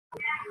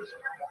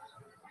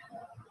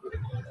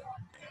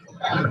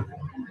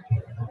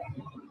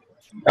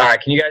All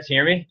right, can you guys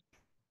hear me?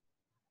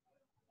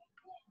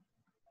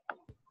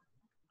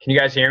 Can you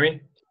guys hear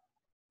me?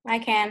 I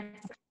can.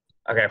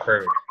 Okay,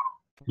 perfect.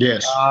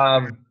 Yes.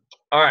 All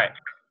right,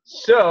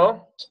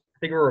 so I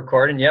think we're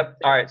recording. Yep.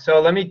 All right,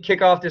 so let me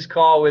kick off this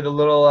call with a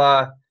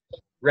little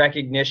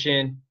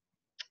recognition.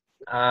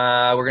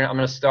 I'm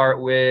gonna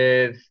start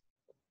with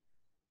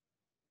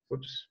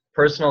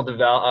personal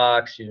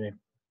development. Excuse me.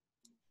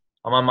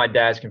 I'm on my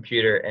dad's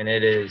computer, and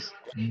it is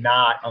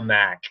not a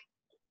Mac.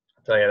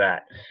 I'll tell you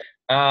that.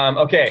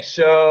 Okay,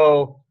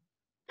 so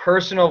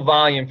personal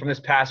volume from this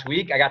past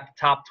week. I got the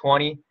top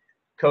 20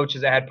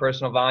 coaches that had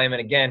personal volume. And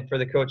again, for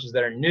the coaches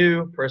that are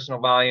new, personal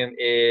volume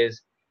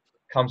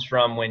comes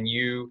from when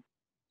you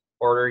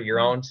order your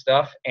own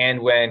stuff and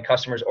when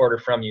customers order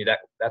from you.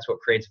 That's what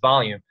creates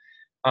volume.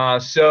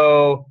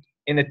 So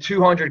in the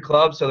 200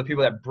 club, so the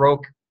people that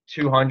broke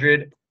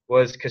 200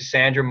 was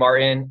Cassandra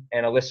Martin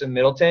and Alyssa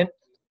Middleton.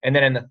 And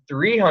then in the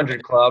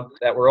 300 club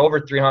that were over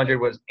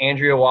 300 was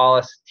Andrea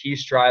Wallace, T.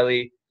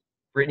 Striley,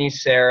 Brittany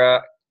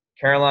Sarah,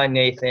 Caroline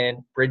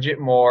Nathan, Bridget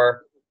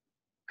Moore,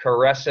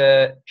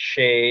 Caressa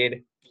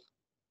Shade,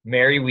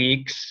 Mary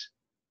Weeks,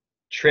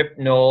 Trip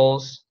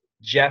Knowles,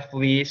 Jeff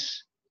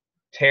Leese,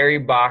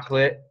 Terry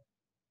Bachlet,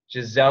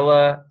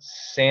 Gisela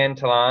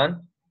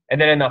Santalan.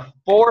 And then in the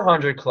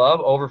 400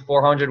 club, over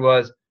 400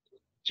 was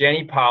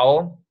Jenny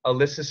Powell,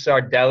 Alyssa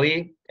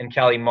Sardelli, and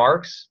Kelly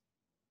Marks.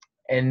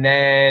 And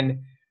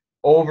then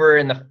over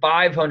in the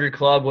 500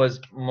 club was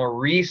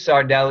Marie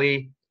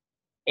Sardelli,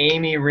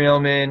 Amy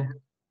Reelman,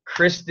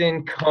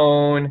 Kristen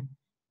Cohn,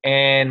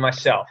 and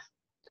myself.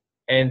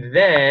 And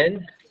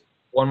then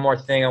one more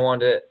thing I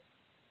wanted to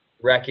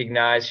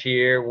recognize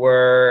here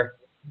were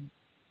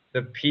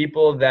the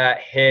people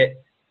that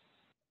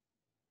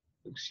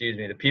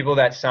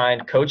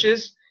signed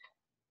coaches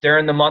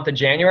during the month of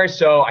January.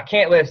 So I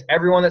can't list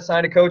everyone that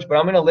signed a coach, but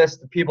I'm going to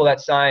list the people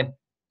that signed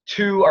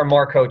 2 or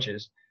more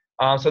coaches.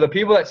 So the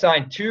people that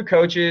signed 2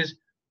 coaches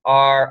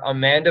are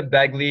Amanda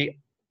Begley,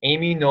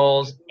 Amy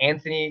Knowles,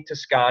 Anthony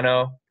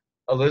Toscano,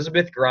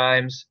 Elizabeth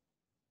Grimes,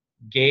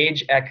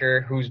 Gage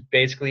Ecker, who's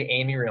basically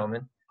Amy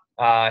Reelman.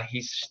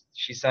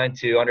 She signed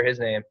 2 under his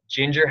name.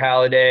 Ginger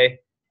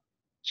Halliday,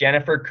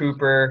 Jennifer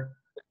Cooper,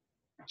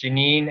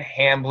 Janine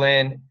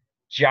Hamblin,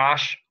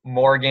 Josh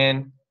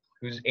Morgan,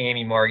 who's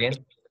Amy Morgan.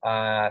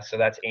 So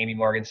that's Amy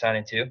Morgan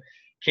signing 2.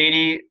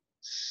 Katie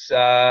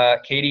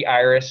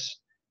Iris,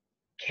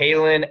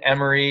 Kaylin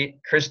Emery,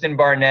 Kristen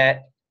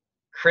Barnett,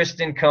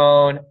 Kristen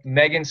Cohn,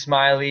 Megan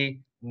Smiley,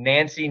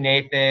 Nancy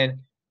Nathan,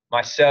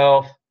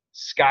 myself,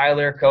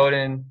 Skylar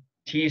Coden,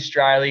 T.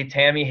 Striley,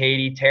 Tammy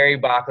Haiti, Terry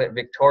Bachlet,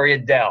 Victoria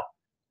Dell.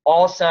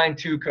 All signed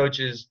 2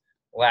 coaches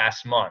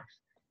last month.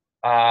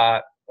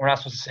 We're not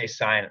supposed to say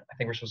sign. I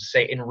think we're supposed to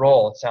say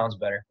enroll. It sounds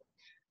better.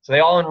 So they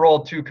all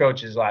enrolled 2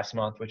 coaches last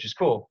month, which is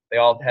cool. They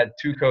all had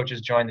 2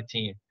 coaches join the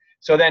team.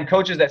 So then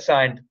coaches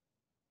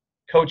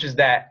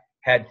that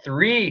had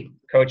 3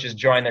 coaches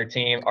join their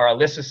team are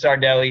Alyssa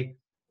Sardelli,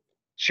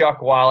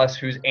 Chuck Wallace,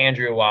 who's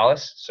Andrea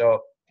Wallace. So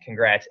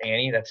congrats,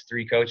 Annie. That's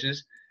 3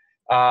 coaches.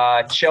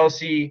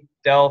 Chelsea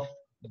Delph,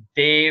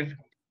 Dave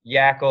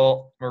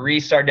Yackel,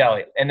 Marie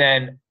Sardelli. And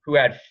then who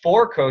had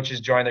 4 coaches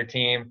join their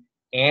team,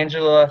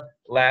 Angela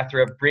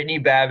Lathrop, Brittany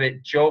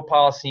Babbitt, Joe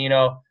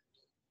Policino,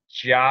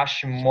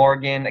 Josh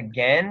Morgan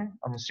again.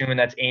 I'm assuming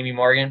that's Amy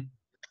Morgan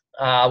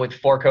with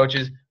 4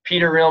 coaches.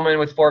 Peter Reelman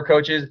with 4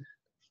 coaches.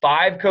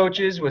 5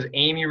 coaches was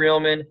Amy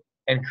Reelman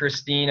and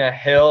Christina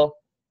Hill.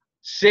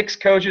 6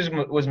 coaches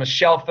was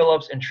Michelle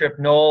Phillips and Trip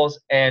Knowles.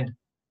 And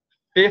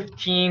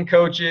 15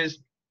 coaches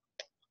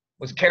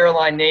was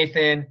Caroline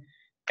Nathan.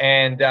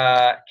 And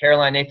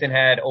Caroline Nathan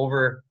had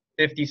over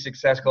 50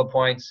 Success Club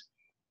points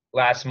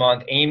last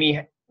month.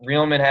 Amy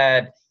Reelman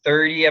had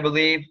 30, I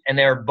believe, and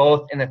they were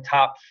both in the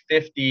top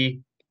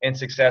 50 in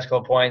Success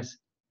Club points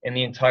in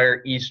the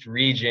entire East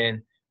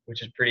region,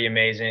 which is pretty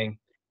amazing.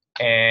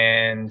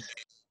 And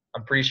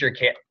I'm pretty sure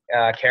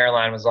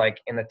Caroline was like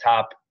in the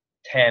top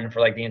 10 for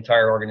like the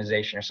entire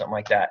organization or something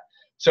like that.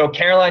 So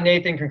Caroline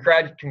Nathan,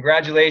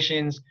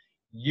 congratulations.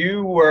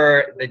 You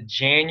were the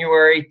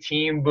January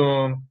Team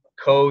Boom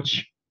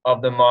Coach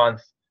of the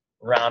Month.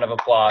 Round of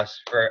applause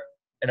for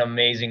an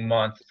amazing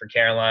month for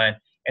Caroline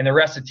and the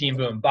rest of Team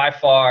Boom. By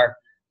far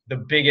the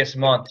biggest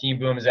month Team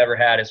Boom has ever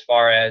had as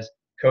far as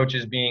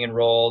coaches being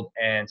enrolled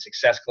and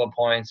Success Club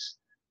points.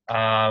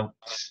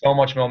 So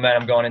much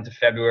momentum going into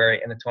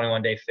February and the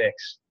 21-day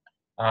fix.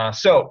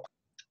 So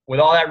with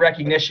all that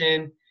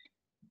recognition,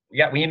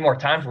 we need more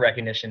time for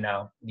recognition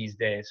now these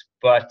days,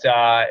 but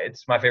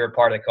it's my favorite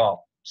part of the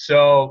call.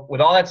 So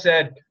with all that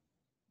said,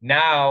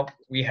 now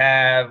we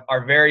have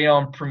our very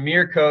own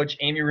premier coach,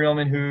 Amy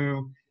Reelman,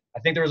 who I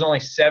think there was only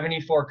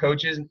 74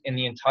 coaches in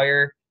the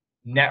entire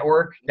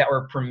network that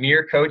were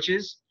premier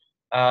coaches,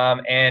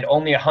 and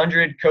only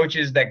 100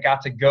 coaches that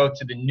got to go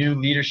to the new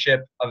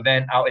leadership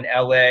event out in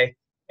LA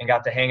and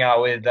got to hang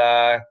out with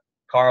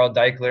Carl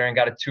Deichler and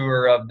got a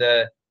tour of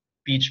the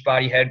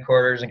Beachbody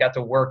headquarters and got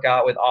to work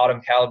out with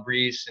Autumn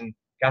Calabrese and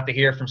got to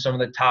hear from some of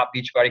the top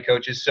Beachbody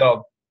coaches.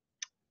 So,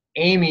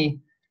 Amy,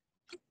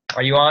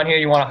 are you on here?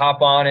 You want to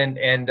hop on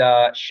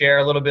and share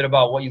a little bit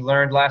about what you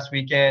learned last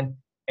weekend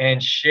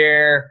and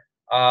share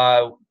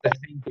the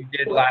things you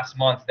did last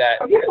month that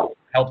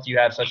helped you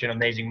have such an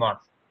amazing month?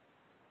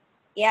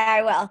 Yeah,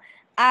 I will.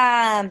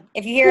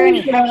 If you hear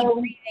any heavy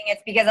breathing,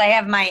 it's because I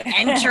have my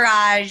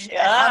entourage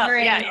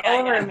hovering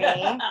over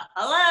me.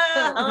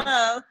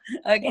 Hello.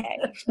 Okay.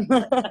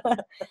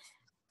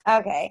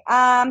 Okay.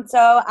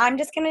 So I'm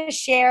just going to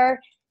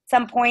share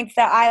some points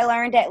that I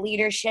learned at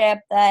leadership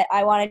that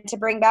I wanted to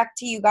bring back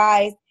to you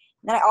guys.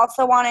 And then I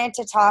also wanted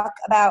to talk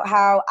about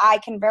how I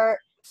convert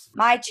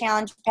my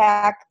challenge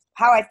pack,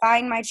 how I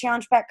find my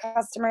challenge pack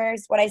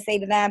customers, what I say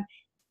to them,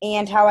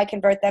 and how I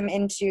convert them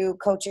into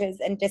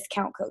coaches and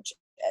discount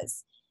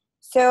coaches.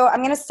 So I'm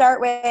going to start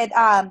with,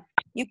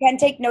 you can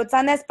take notes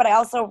on this, but I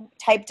also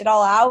typed it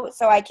all out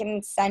so I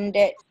can send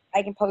it,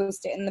 I can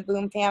post it in the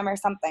Boom Fam or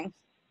something.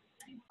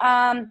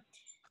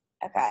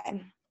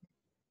 Okay.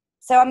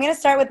 So I'm going to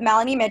start with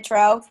Melanie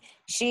Mitro.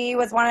 She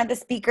was one of the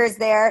speakers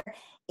there,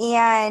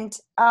 and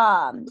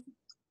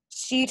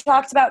she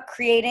talked about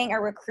creating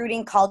a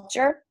recruiting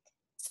culture.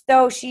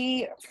 So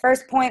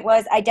first point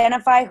was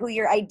identify who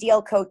your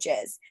ideal coach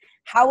is.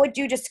 How would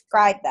you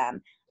describe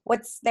them?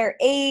 What's their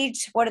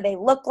age? What do they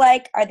look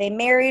like? Are they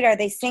married? Are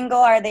they single?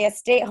 Are they a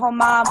stay-at-home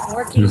mom,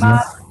 working mom?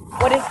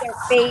 What is their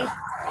faith?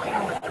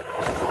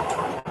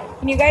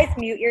 Can you guys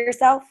mute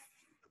yourself?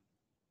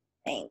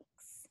 Thanks.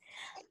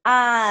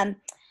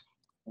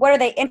 What are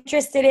they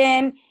interested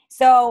in?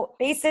 So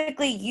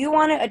basically, you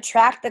want to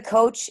attract the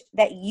coach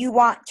that you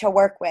want to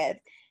work with.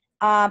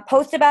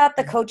 Post about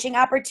the coaching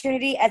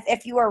opportunity as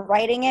if you are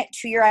writing it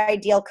to your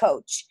ideal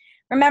coach.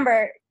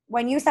 Remember,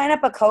 when you sign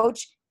up a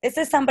coach, this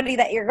is somebody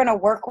that you're going to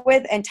work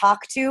with and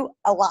talk to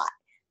a lot.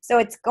 So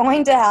it's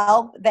going to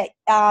help that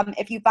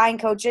if you find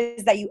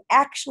coaches that you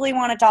actually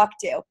want to talk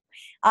to.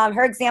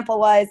 Her example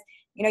was,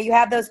 you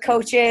have those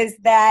coaches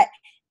that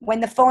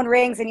when the phone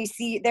rings and you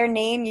see their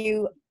name,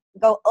 you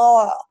go,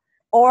 oh.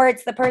 Or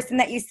it's the person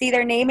that you see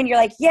their name and you're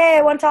like, yeah,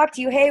 I want to talk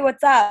to you. Hey,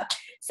 what's up?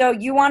 So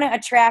you want to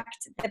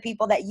attract the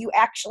people that you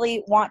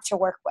actually want to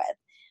work with.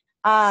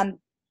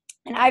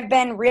 And I've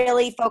been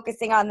really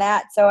focusing on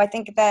that. So I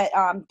think that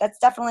that's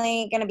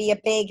definitely going to be a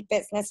big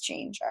business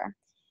changer.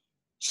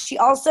 She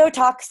also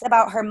talks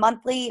about her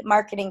monthly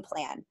marketing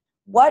plan.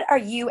 What are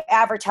you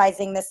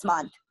advertising this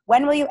month?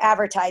 When will you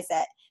advertise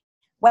it?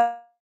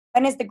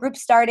 When is the group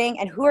starting?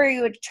 And who are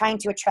you trying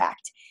to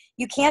attract?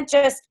 You can't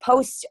just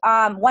post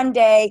one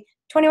day,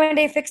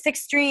 21-day fixed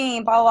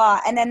extreme, blah, blah,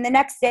 and then the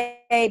next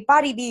day,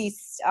 Body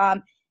Beast,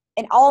 and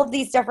all of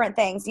these different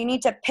things. You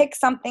need to pick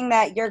something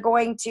that you're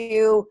going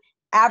to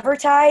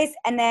advertise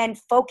and then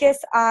focus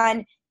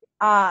on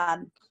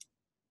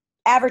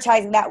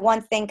advertising that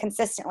one thing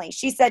consistently.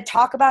 She said,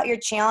 talk about your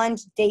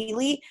challenge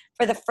daily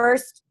for the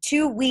first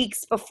 2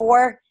 weeks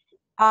before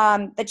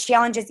the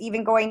challenge is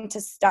even going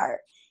to start.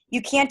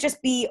 You can't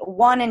just be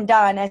one and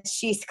done, as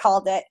she's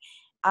called it.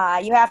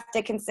 You have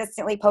to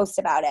consistently post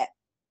about it.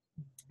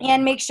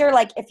 And make sure,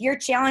 if your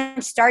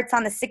challenge starts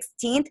on the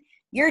 16th,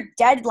 your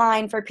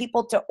deadline for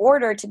people to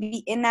order to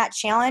be in that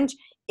challenge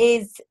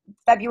is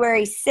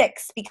February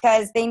 6th,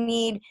 because they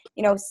need,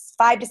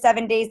 5 to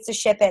 7 days to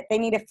ship it. They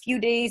need a few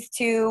days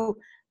to,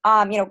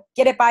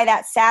 get it by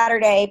that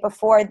Saturday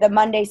before the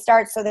Monday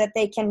starts so that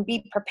they can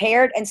be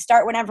prepared and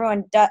start when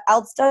everyone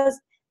else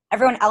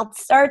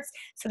starts,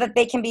 so that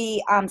they can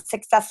be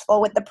successful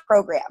with the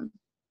program.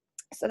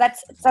 So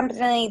that's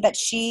something that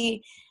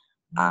she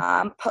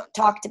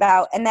talked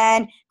about. And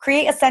then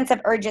create a sense of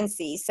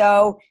urgency.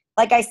 So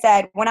like I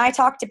said, when I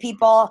talk to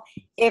people,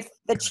 if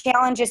the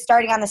challenge is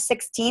starting on the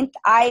 16th,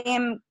 I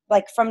am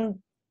from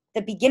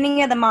the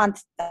beginning of the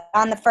month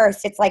on the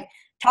 1st, it's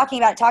talking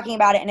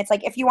about it. And it's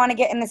if you want to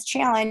get in this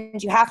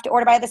challenge, you have to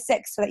order by the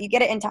 6th so that you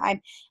get it in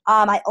time.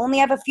 I only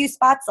have a few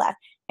spots left.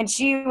 And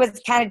she was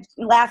kind of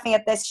laughing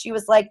at this. She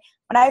was like,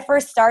 when I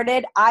first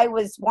started, I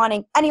was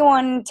wanting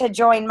anyone to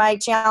join my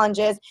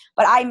challenges,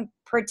 but I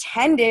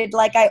pretended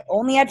like I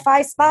only had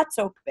 5 spots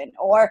open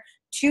or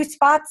 2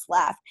 spots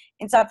left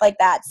and stuff like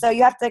that. So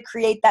you have to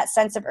create that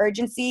sense of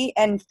urgency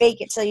and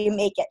fake it till you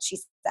make it, she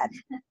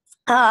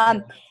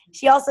said.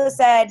 She also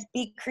said,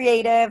 be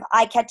creative,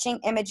 eye-catching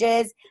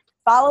images,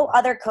 follow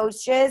other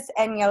coaches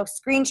and,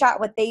 screenshot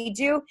what they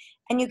do.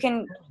 And you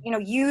can,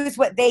 use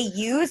what they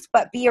use,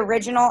 but be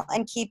original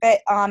and keep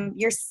it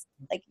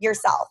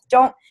yourself.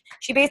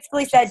 She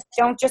basically said,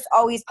 don't just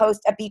always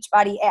post a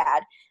Beachbody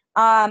ad.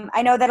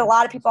 I know that a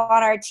lot of people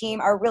on our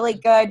team are really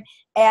good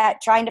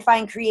at trying to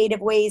find creative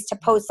ways to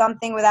post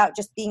something without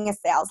just being a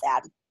sales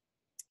ad.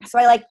 So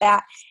I like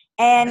that.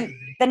 And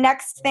the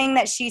next thing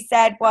that she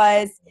said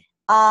was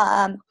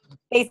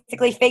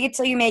basically fake it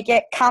till you make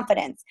it,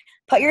 confidence.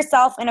 Put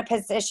yourself in a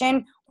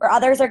position where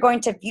others are going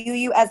to view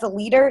you as a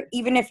leader,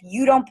 even if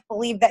you don't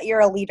believe that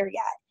you're a leader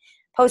yet.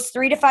 Post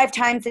 3 to 5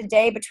 times a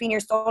day between your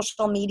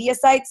social media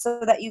sites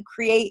so that you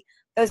create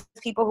those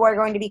people who are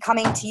going to be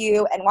coming to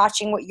you and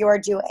watching what you're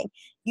doing.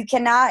 You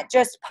cannot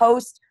just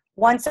post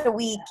once a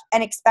week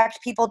and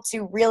expect people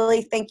to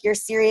really think you're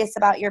serious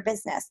about your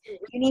business.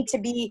 You need to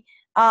be,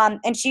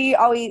 and she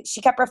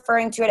kept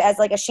referring to it as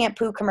like a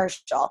shampoo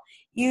commercial.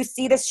 You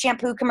see this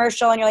shampoo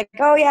commercial and you're like,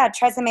 oh yeah,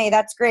 Tresemme,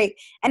 that's great.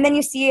 And then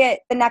you see it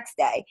the next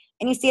day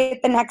and you see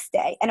it the next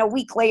day and a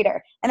week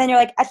later. And then you're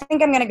like, I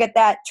think I'm going to get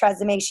that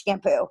Tresemme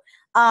shampoo.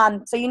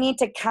 So you need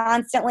to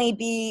constantly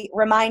be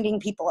reminding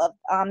people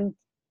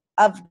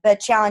of the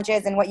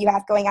challenges and what you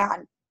have going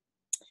on.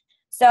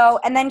 So,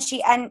 and then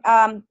she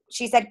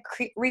said,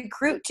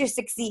 recruit to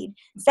succeed.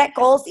 Set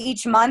goals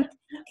each month,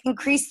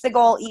 increase the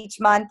goal each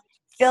month,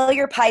 fill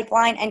your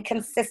pipeline, and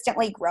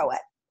consistently grow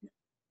it.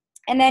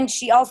 And then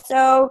she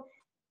also,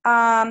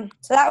 so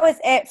that was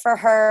it for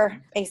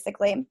her,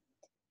 basically.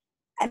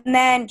 And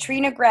then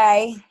Trina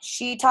Gray,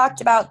 she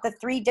talked about the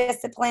 3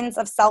 disciplines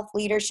of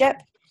self-leadership.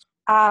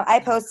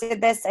 I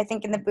posted this, I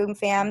think, in the Boom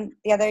Fam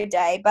the other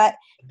day. But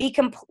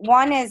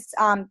one is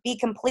be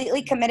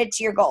completely committed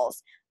to your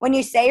goals. When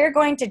you say you're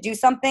going to do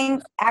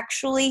something,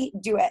 actually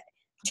do it.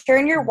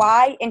 Turn your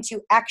why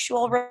into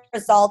actual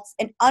results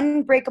and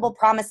unbreakable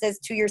promises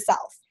to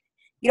yourself.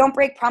 You don't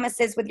break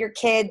promises with your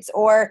kids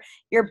or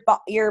your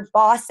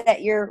boss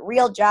at your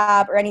real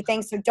job or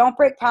anything. So don't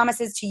break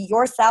promises to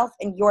yourself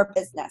and your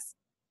business.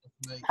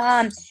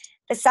 The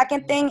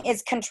second thing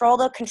is control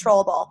the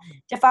controllable.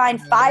 Define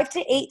 5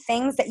 to 8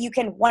 things that you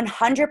can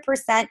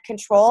 100%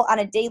 control on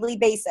a daily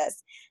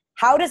basis.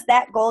 How does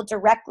that goal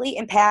directly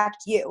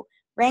impact you?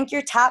 Rank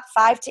your top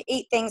 5 to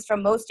 8 things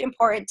from most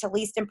important to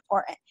least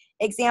important.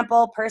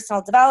 Example,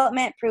 personal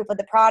development, proof of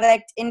the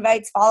product,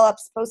 invites,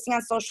 follow-ups, posting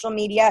on social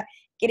media,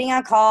 getting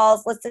on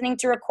calls, listening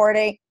to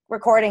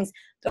recordings.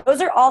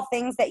 Those are all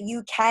things that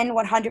you can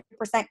 100%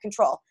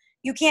 control.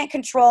 You can't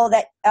control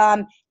that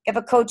if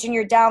a coach in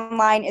your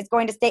downline is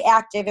going to stay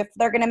active, if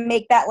they're going to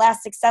make that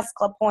last Success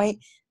Club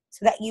point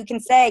so that you can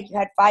say you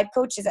had 5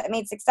 coaches that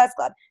made Success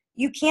Club.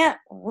 You can't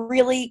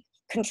really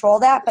control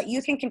that, but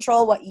you can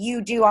control what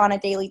you do on a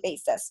daily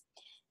basis.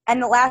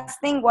 And the last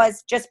thing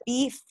was just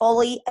be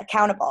fully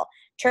accountable.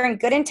 Turn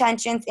good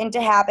intentions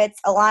into habits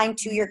aligned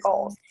to your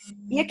goals.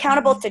 Be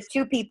accountable to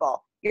 2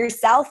 people,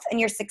 yourself and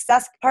your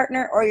success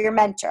partner or your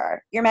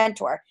mentor. You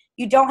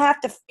don't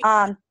have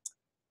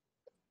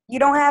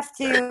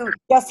to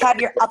just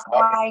have your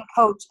upline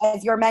coach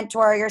as your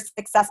mentor or your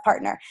success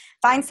partner.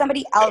 Find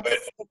somebody else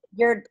if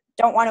you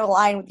don't want to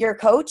align with your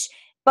coach,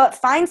 but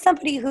find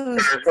somebody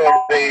who's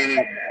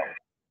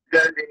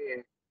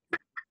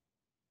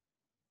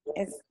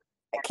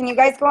can you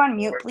guys go on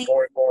mute, please?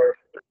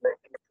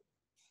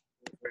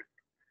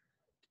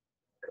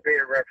 Be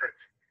a reference.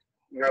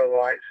 No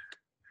lights.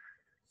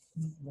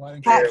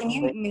 Pat, can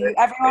you mute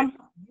everyone?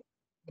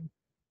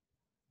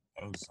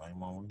 Oh, same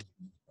one.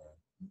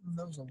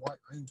 That was a White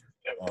Ranger.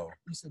 Oh.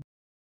 He said,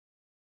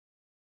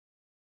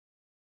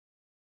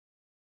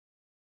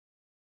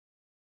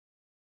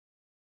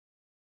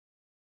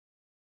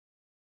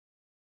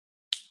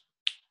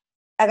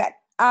 Okay.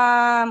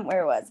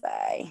 Where was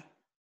I?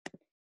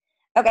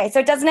 Okay, so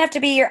it doesn't have to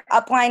be your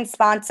upline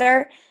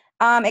sponsor.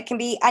 It can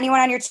be anyone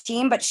on your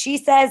team, but she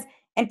says,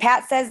 and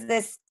Pat says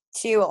this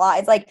too a lot,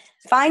 it's like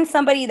find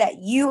somebody that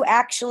you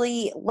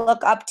actually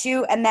look up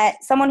to and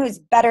that someone who's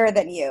better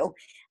than you.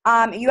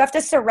 You have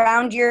to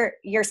surround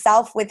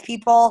yourself with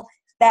people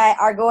that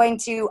are going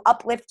to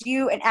uplift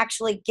you and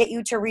actually get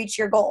you to reach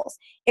your goals.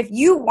 If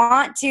you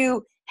want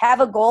to have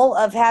a goal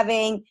of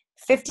having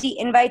 50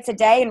 invites a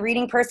day and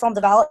reading personal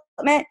development,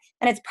 then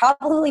it's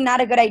probably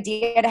not a good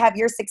idea to have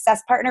your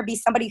success partner be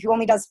somebody who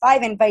only does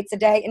 5 invites a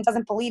day and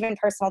doesn't believe in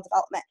personal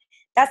development.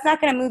 That's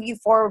not going to move you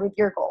forward with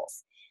your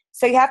goals.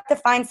 So you have to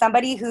find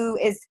somebody who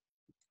is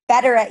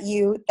better at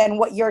you than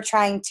what you're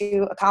trying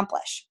to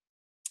accomplish.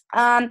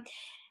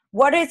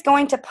 What is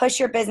going to push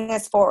your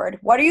business forward?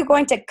 What are you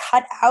going to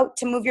cut out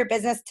to move your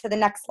business to the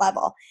next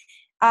level?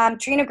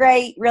 Trina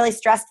Gray really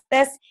stressed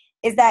this,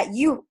 is that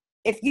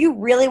if you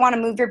really want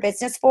to move your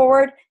business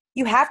forward,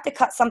 you have to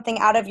cut something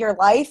out of your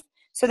life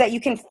so that you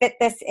can fit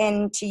this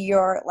into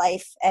your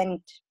life and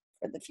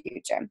for the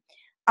future.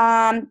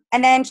 And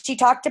then she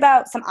talked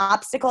about some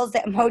obstacles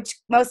that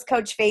most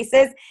coach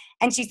faces.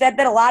 And she said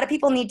that a lot of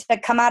people need to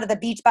come out of the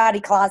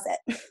Beachbody closet.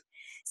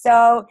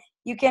 So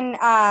you can,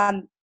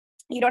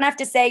 you don't have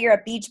to say you're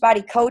a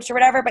Beachbody coach or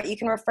whatever, but you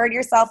can refer to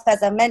yourself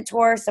as a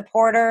mentor,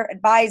 supporter,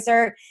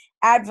 advisor,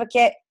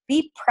 advocate.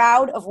 Be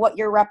proud of what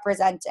you're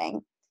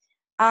representing.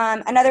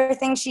 Another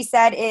thing she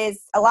said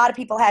is a lot of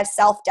people have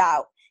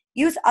self-doubt.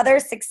 Use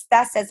others'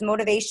 success as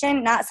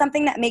motivation, not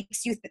something that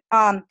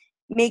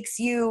makes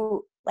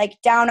you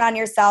like down on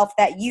yourself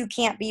that you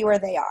can't be where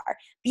they are.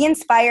 Be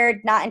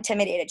inspired, not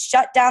intimidated.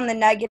 Shut down the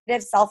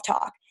negative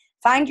self-talk.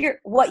 Find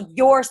what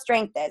your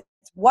strength is.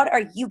 What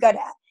are you good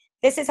at?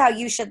 This is how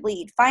you should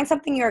lead. Find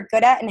something you're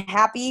good at and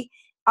happy,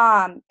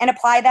 and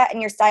apply that in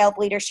your style of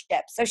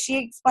leadership. So she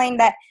explained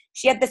that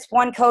she had this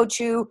one coach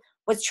who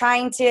was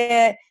trying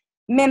to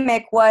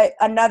mimic what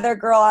another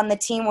girl on the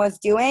team was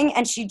doing,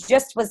 and she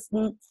just was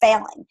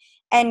failing.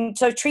 And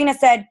so Trina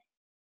said,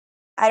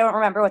 I don't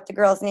remember what the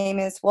girl's name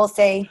is. We'll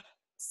say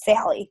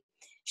Sally.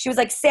 She was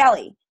like,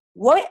 Sally,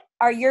 what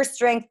are your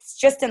strengths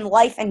just in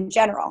life in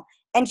general?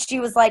 And she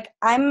was like,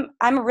 I'm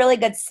a really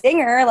good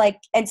singer. Like,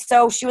 and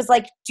so she was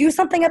like, do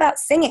something about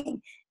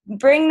singing.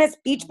 Bring this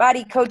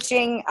Beachbody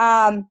coaching,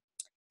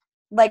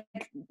 like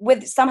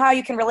with somehow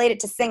you can relate it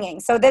to singing.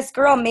 So this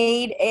girl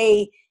made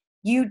a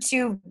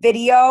YouTube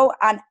video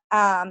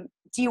on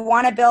do you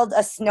want to build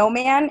a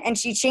snowman? And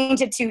she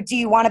changed it to, do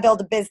you want to build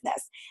a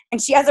business?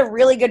 And she has a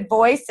really good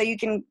voice, so you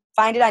can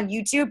find it on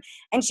YouTube.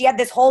 And she had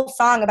this whole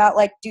song about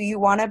like, do you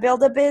want to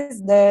build a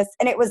business?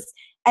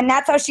 And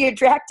that's how she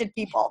attracted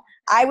people.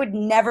 I would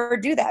never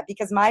do that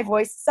because my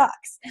voice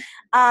sucks.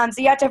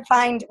 So you have to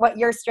find what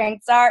your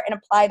strengths are and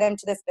apply them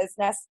to this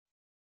business.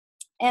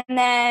 And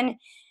then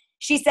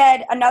she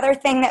said another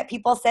thing that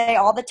people say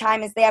all the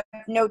time is they have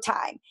no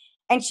time.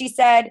 And she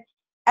said,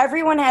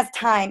 everyone has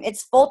time.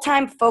 It's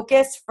full-time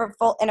focus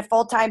in a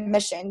full-time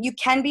mission. You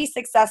can be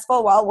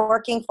successful while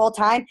working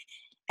full-time,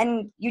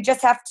 and you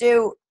just have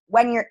to,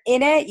 when you're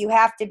in it, you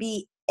have to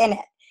be in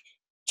it.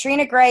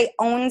 Trina Gray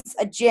owns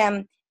a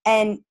gym,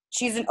 and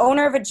she's an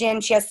owner of a gym.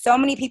 She has so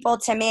many people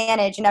to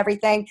manage and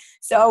everything.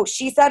 So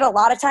she said a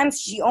lot of times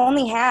she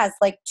only has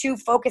like 2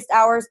 focused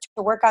hours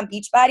to work on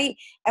Beachbody.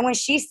 And when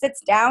she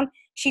sits down,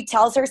 she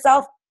tells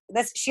herself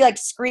this, she like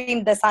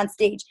screamed this on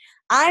stage,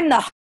 I'm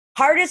the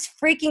hardest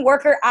freaking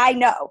worker I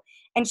know.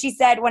 And she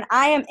said, when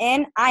I am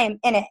in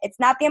it. It's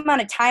not the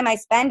amount of time I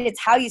spend, it's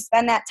how you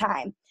spend that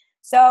time.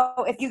 So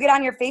if you get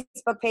on your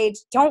Facebook page,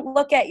 don't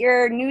look at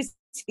your news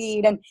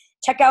feed and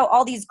check out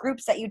all these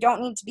groups that you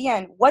don't need to be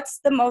in. What's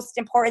the most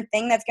important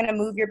thing that's going to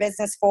move your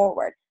business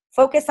forward?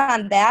 Focus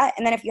on that.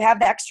 And then if you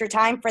have the extra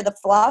time for the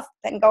fluff,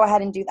 then go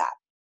ahead and do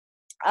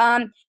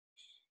that.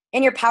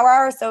 In your power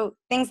hour, so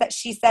things that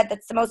she said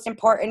that's the most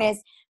important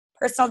is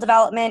personal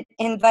development,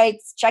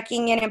 invites,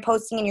 checking in and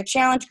posting in your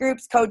challenge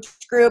groups, coach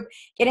group,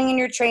 getting in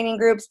your training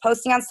groups,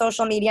 posting on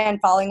social media, and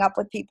following up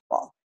with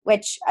people,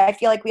 which I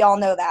feel like we all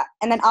know that.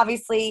 And then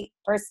obviously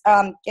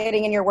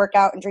getting in your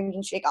workout and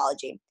drinking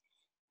Shakeology.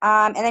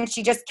 And then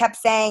she just kept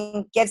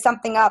saying, give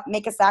something up,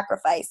 make a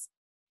sacrifice.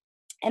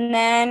 And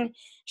then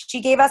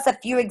she gave us a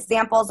few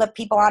examples of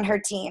people on her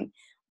team.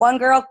 One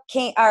girl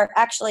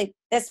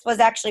this was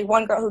actually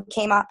one girl who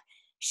came up.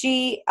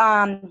 She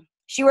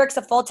works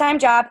a full-time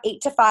job,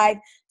 8 to 5.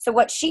 So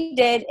what she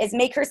did is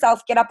make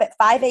herself get up at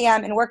 5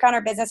 a.m. and work on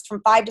her business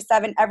from 5 to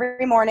 7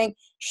 every morning,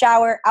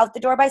 shower, out the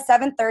door by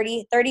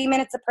 7:30, 30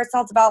 minutes of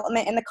personal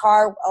development in the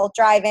car while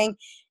driving.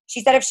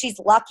 She said if she's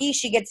lucky,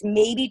 she gets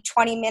maybe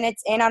 20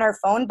 minutes in on her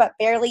phone, but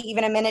barely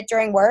even a minute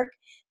during work.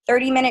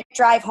 30-minute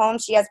drive home,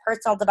 she has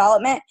personal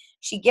development.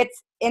 She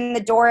gets in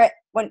the door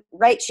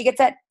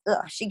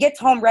she gets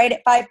home right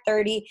at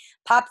 5:30,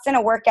 pops in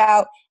a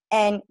workout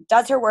and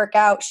does her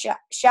workout,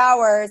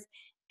 showers,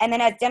 and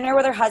then has dinner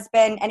with her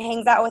husband and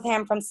hangs out with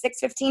him from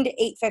 6:15 to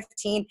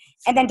 8:15,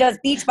 and then does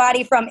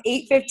Beachbody from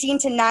 8:15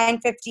 to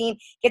 9:15,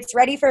 gets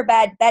ready for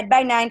bed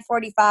by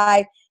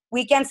 9:45.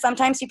 Weekends,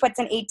 sometimes she puts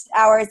in 8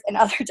 hours and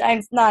other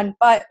times none.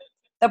 But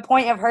the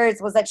point of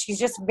hers was that she's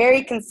just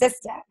very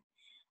consistent.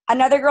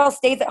 Another girl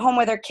stays at home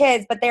with her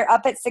kids, but they're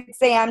up at 6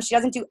 a.m. She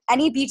doesn't do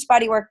any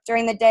Beachbody work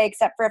during the day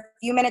except for a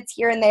few minutes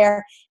here and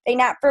there. They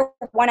nap for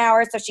 1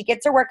 hour, so she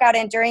gets her workout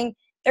in during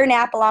their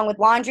nap along with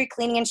laundry,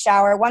 cleaning, and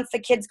shower. Once the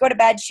kids go to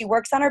bed, she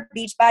works on her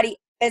Beachbody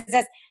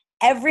business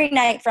every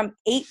night from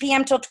 8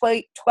 p.m. till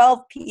 12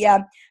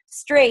 p.m.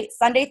 straight,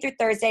 Sunday through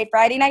Thursday.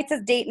 Friday nights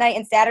is date night,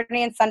 and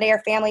Saturday and Sunday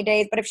are family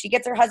days. But if she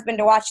gets her husband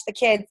to watch the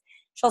kids,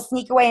 she'll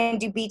sneak away and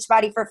do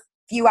Beachbody for a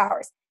few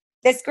hours.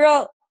 This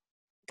girl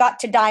got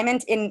to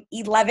diamond in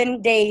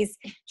 11 days.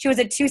 She was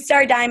a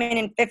 2-star diamond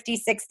in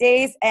 56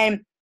 days. And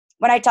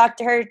when I talked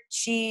to her,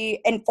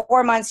 in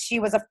 4 months, she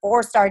was a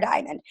 4-star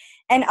diamond.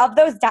 And of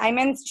those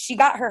diamonds, she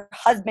got her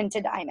husband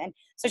to diamond.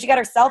 So she got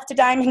herself to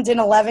diamond in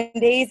 11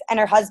 days and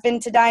her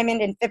husband to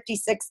diamond in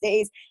 56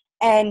 days,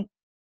 and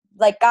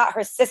like got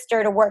her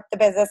sister to work the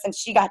business, and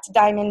she got to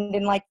diamond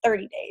in like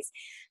 30 days.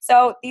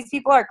 So these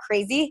people are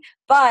crazy,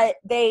 but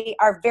they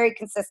are very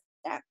consistent.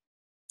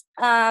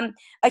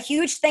 A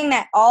huge thing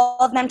that all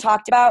of them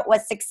talked about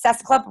was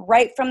Success Club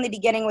right from the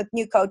beginning with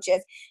new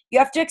coaches. You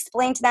have to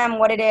explain to them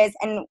what it is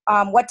and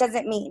what does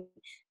it mean.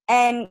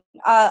 And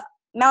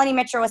Melanie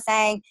Mitchell was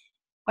saying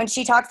when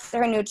she talks to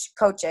her new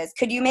coaches,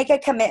 could you make a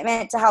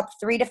commitment to help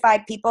 3 to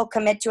 5 people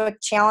commit to a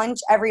challenge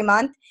every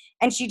month?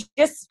 And she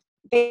just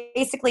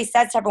basically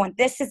says to everyone,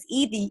 this is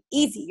easy.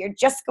 You're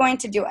just going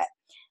to do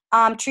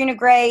it. Trina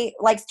Gray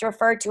likes to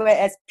refer to it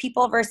as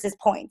people versus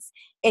points.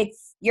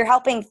 You're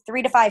helping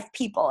 3 to 5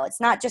 people. It's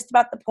not just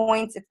about the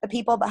points, it's the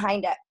people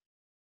behind it.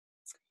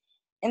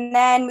 And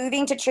then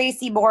moving to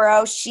Tracy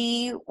Morrow,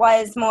 she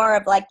was more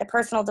of like the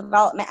personal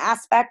development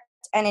aspect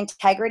and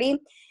integrity.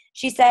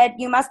 She said,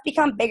 you must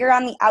become bigger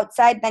on the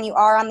outside than you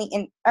are on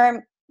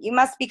you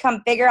must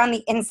become bigger on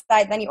the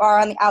inside than you are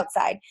on the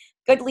outside.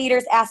 Good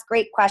leaders ask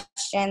great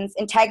questions.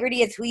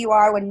 Integrity is who you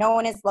are when no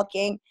one is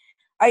looking.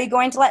 Are you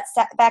going to let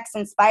setbacks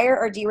inspire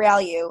or derail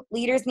you?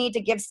 Leaders need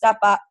to give stuff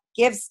up.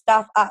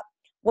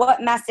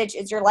 What message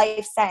is your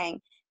life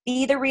saying?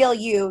 Be the real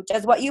you.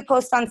 Does what you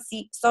post on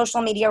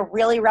social media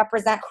really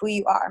represent who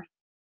you are?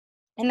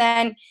 And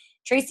then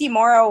Tracy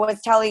Morrow was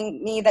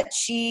telling me that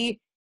she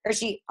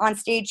on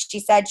stage, she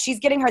said she's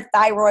getting her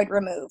thyroid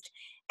removed.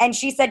 And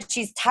she said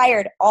she's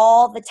tired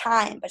all the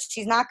time, but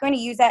she's not going to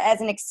use that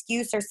as an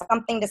excuse or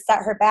something to set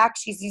her back.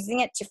 She's using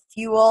it to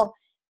fuel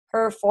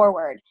her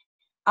forward.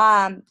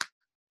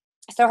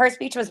 So her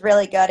speech was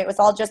really good. It was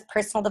all just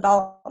personal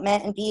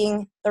development and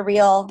being the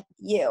real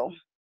you.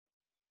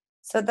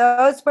 So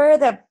those were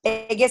the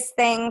biggest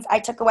things I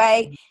took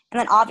away. And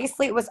then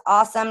obviously it was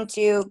awesome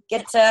to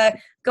get to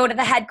go to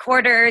the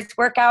headquarters,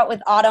 work out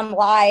with Autumn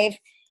live,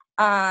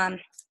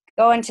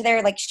 go into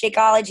their like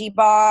Shakeology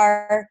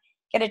bar,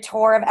 get a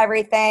tour of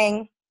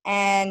everything,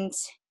 and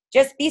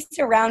just be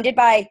surrounded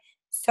by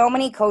so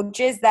many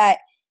coaches that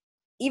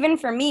even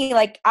for me,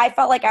 like I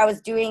felt like I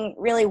was doing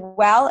really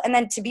well. And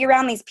then to be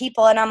around these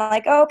people and I'm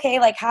like, oh, okay,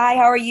 like, hi,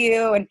 how are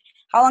you? And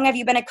how long have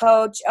you been a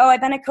coach? Oh,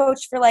 I've been a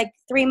coach for like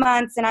 3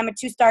 months and I'm a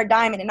 2-star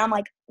diamond. And I'm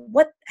like,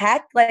 what the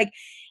heck? Like,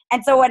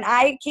 and so when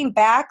I came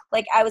back,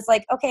 like I was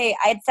like, okay,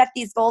 I had set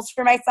these goals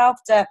for myself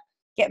to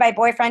get my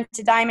boyfriend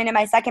to diamond in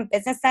my second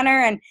business center.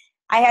 And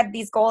I had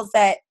these goals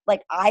that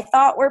like I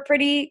thought were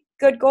pretty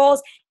good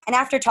goals. And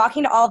after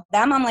talking to all of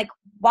them, I'm like,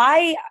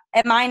 why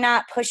am I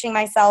not pushing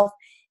myself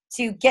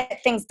to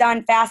get things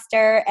done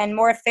faster and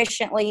more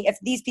efficiently if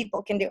these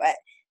people can do it?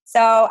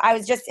 So I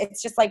was just,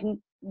 it's just like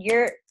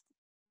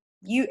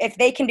if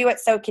they can do it,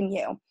 so can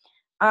you.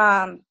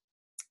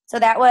 So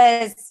that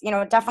was,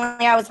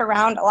 definitely I was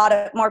around a lot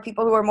of more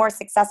people who were more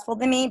successful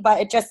than me,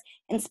 but it just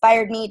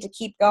inspired me to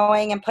keep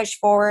going and push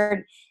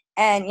forward.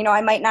 And,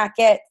 I might not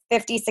get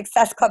 50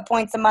 Success Club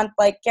points a month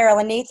like Carol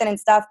and Nathan and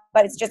stuff,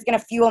 but it's just going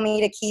to fuel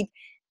me to keep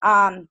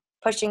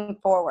pushing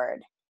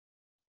forward.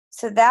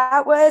 So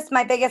that was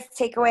my biggest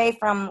takeaway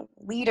from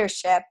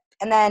leadership.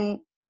 And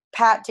then,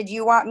 Pat, did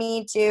you want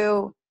me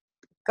to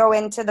go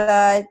into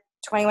the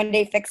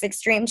 21-Day Fix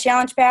Extreme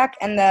Challenge Pack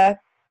and the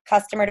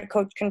customer to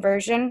coach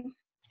conversion?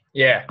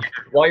 Yeah.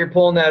 While you're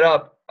pulling that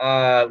up,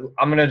 I'm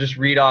going to just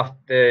read off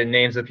the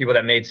names of the people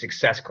that made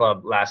Success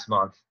Club last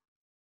month.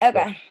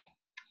 Okay.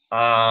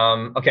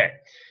 Okay.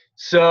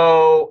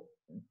 So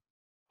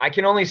I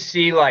can only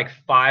see like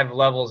 5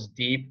 levels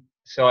deep.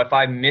 So if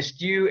I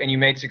missed you and you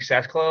made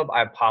Success Club,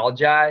 I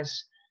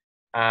apologize.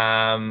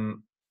 I'll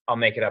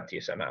make it up to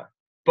you somehow.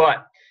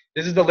 But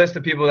this is the list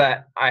of people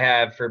that I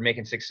have for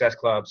making Success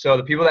Club. So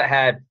the people that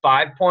had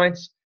 5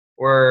 points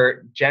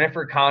were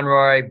Jennifer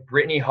Conroy,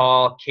 Brittany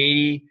Hall,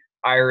 Katie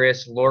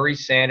Iris, Lori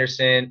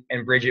Sanderson,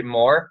 and Bridget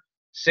Moore.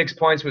 6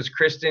 points was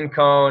Kristen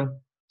Cohn,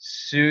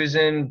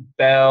 Susan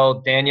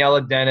Bell,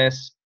 Daniela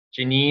Dennis,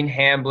 Janine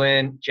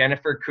Hamblin,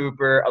 Jennifer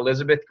Cooper,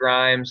 Elizabeth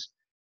Grimes,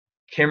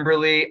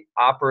 Kimberly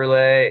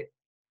Opperle,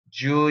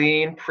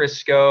 Julian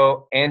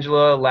Prisco,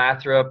 Angela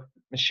Lathrop,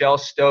 Michelle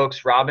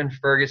Stokes, Robin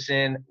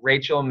Ferguson,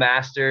 Rachel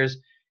Masters,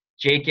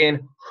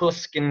 Jakin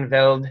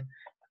Huskenveld.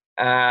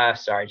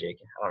 Sorry,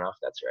 Jakin. I don't know if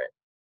that's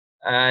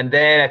right. And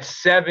then at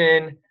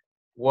 7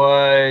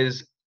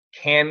 was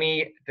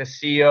Cami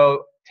DeCio,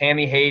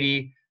 Tammy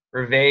Haiti,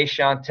 Reve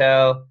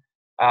Chantel.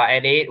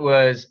 At 8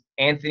 was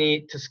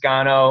Anthony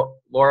Toscano,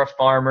 Laura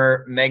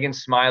Farmer, Megan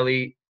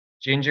Smiley,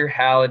 Ginger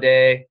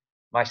Halliday,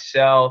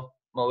 myself,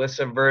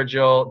 Melissa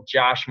Virgil,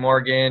 Josh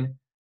Morgan,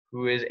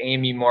 who is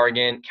Amy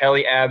Morgan,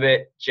 Kelly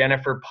Abbott,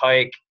 Jennifer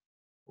Pike,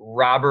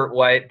 Robert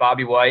White,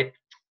 Bobby White.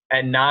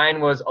 At 9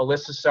 was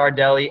Alyssa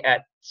Sardelli.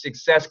 At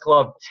Success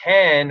Club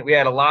 10, we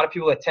had a lot of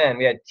people at 10.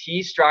 We had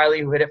T.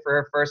 Striley, who hit it for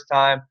her first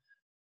time,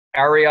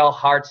 Ariel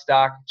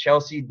Hartstock,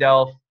 Chelsea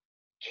Delph,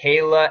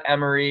 Kayla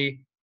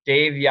Emery,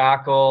 Dave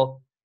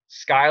Yackel,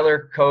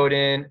 Skylar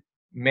Coden,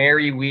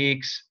 Mary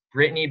Weeks,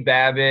 Brittany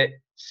Babbitt,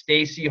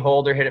 Stacy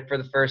Holder hit it for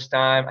the first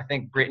time. I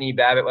think Brittany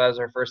Babbitt was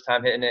her first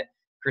time hitting it.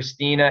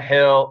 Christina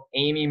Hill,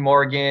 Amy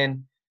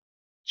Morgan,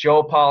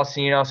 Joe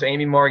Policino. So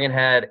Amy Morgan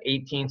had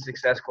 18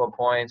 Success Club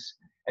points.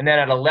 And then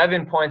at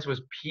 11 points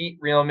was Pete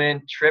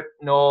Reelman, Trip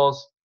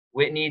Knowles,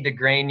 Whitney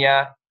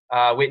DeGrania.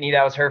 Whitney,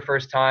 that was her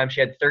first time.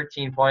 She had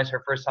 13 points,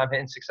 her first time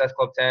hitting Success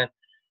Club 10.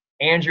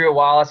 Andrea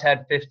Wallace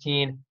had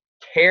 15.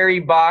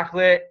 Carrie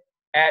Bachlet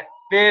at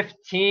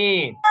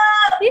 15.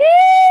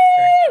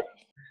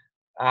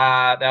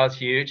 That was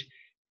huge.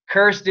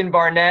 Kirsten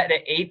Barnett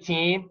at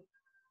 18.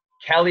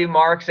 Kelly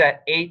Marks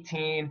at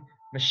 18.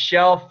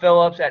 Michelle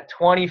Phillips at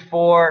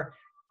 24.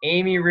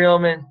 Amy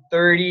Reelman,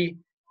 30.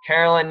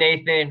 Carolyn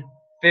Nathan,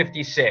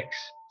 56.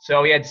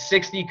 So we had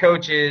 60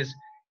 coaches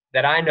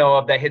that I know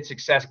of that hit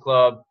Success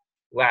Club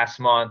last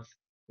month,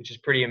 which is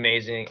pretty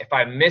amazing. If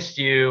I missed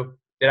you,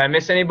 did I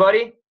miss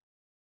anybody?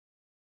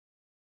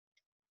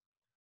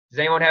 Does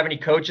anyone have any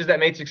coaches that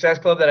made Success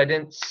Club that I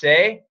didn't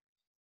say?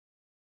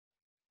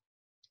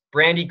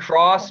 Brandy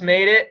Cross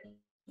made it.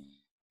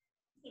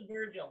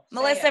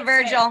 Melissa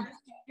Virgil.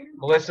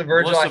 Melissa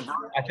Virgil,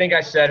 I think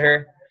I said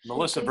her.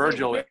 Melissa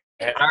Virgil.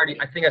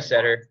 I think I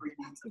said her.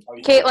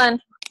 Caitlin.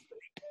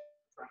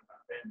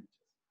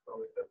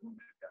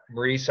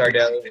 Marie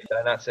Sardelli, did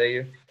I not say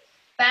you?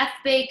 Beth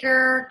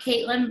Baker,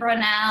 Caitlin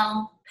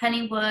Brunell,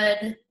 Penny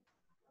Wood.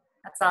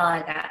 That's all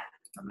I got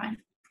for mine.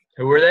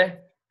 Who were they?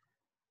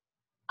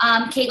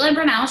 Caitlin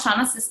Brunell,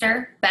 Shauna's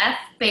sister, Beth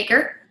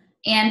Baker,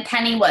 and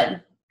Penny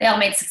Wood. They all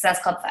made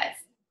Success Club 5.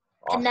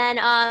 Awesome. And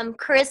then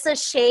Carissa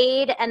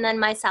Shade, and then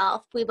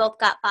myself. We both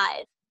got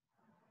 5.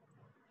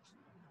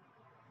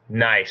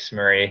 Nice,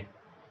 Marie.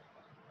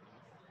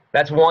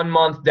 That's 1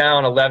 month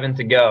down, 11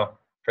 to go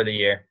for the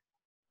year.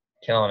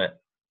 Killing it.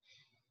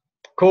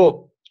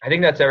 Cool. I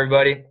think that's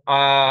everybody.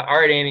 All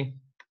right, Amy.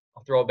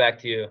 I'll throw it back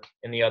to you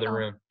in the other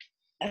room.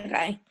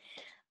 Okay.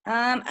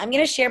 I'm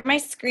going to share my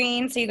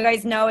screen so you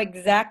guys know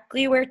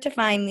exactly where to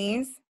find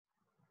these.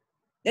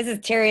 This is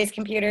Terry's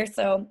computer,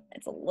 so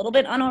it's a little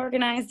bit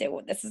unorganized.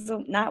 This is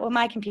not what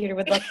my computer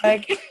would look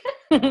like.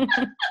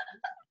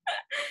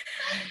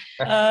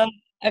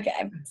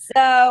 Okay.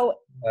 So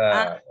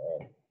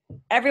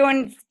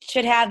everyone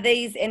should have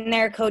these in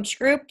their coach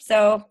group.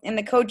 So in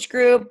the coach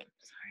group,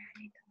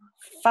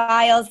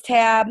 Files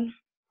tab,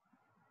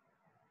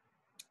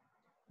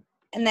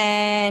 and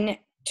then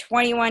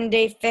 21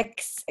 Day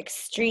Fix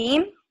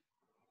Extreme.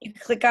 You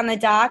click on the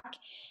doc,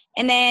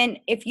 and then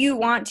if you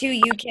want to,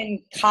 you can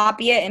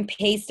copy it and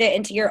paste it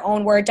into your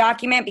own Word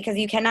document because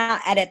you cannot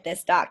edit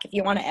this doc if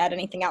you want to add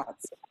anything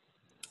else.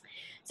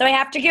 So I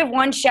have to give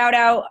one shout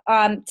out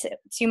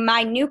to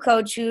my new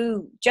coach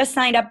who just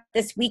signed up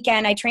this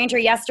weekend. I trained her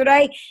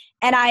yesterday,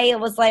 and I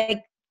was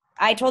like,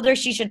 I told her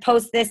she should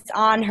post this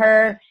on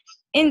her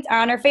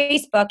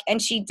Facebook, and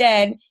she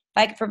did. If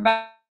I could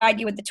provide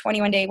you with the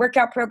 21-day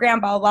workout program,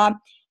 blah, blah, blah.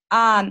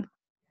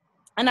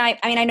 And I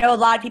mean, I know a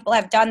lot of people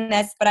have done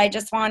this, but I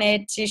just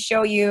wanted to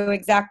show you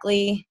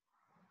exactly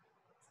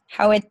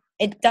how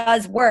it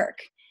does work.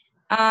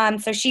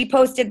 So she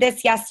posted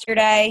this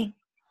yesterday.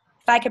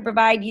 If I could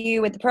provide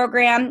you with the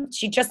program,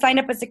 she just signed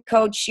up as a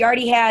coach. She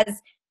already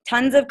has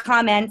tons of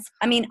comments.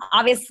 I mean,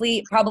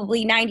 obviously,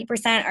 probably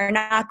 90% are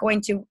not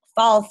going to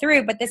follow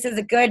through, but this is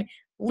a good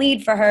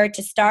lead for her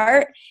to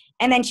start.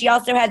 And then she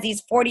also has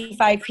these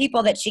 45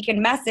 people that she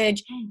can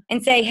message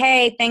and say,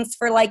 hey, thanks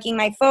for liking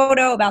my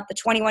photo about the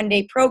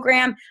 21-day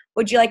program.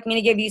 Would you like me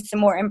to give you some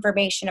more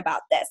information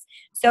about this?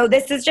 So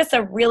this is just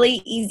a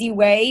really easy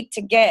way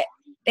to get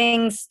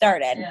things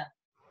started. Yeah.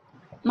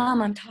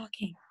 Mom, I'm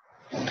talking.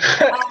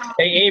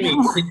 Hey, Amy,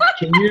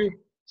 can you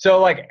 – so,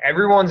 like,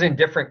 everyone's in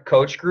different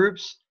coach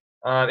groups.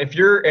 If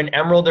you're an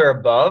Emerald or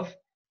above,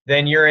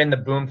 then you're in the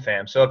Boom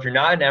fam. So if you're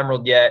not an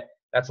Emerald yet,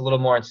 that's a little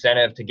more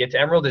incentive to get to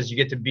Emerald is you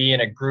get to be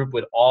in a group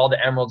with all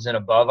the Emeralds and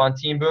above on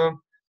Team Boom.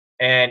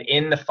 And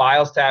in the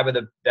files tab of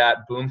that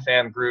Boom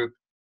fam group,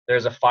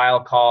 there's a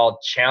file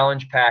called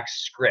Challenge Pack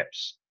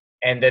Scripts.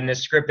 And then the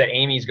script that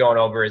Amy's going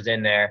over is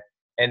in there.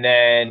 And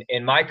then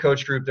in my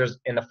coach group, there's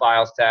in the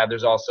files tab,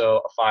 there's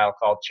also a file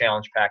called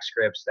Challenge Pack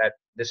Scripts. That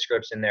this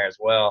script's in there as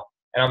well.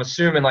 And I'm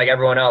assuming like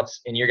everyone else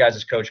in your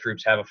guys' coach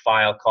groups have a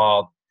file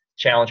called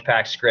Challenge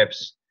Pack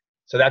Scripts.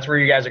 So that's where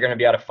you guys are going to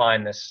be able to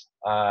find this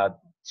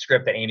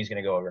script that Amy's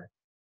going to go over.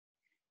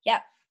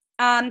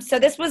 Yep. So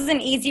this was an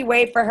easy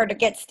way for her to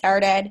get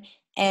started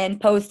and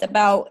post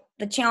about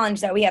the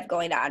challenge that we have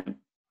going on.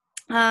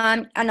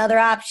 Another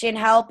option,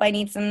 help. I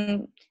need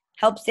some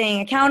help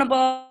staying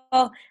accountable.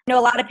 I know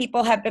a lot of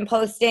people have been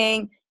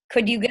posting,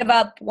 could you give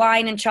up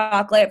wine and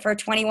chocolate for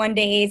 21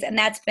 days? And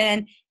that's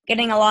been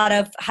getting a lot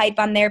of hype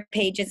on their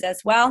pages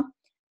as well.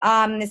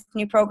 This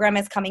new program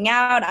is coming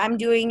out. I'm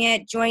doing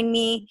it. Join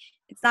me.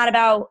 It's not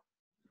about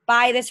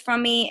buy this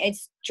from me.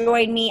 It's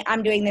join me.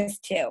 I'm doing this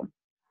too.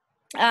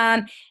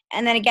 And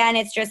then again,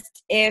 it's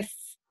just if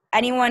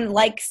anyone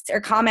likes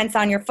or comments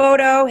on your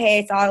photo, hey,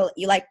 I saw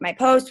you liked my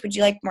post. Would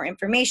you like more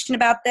information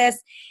about this?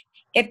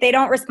 If they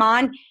don't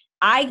respond,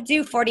 I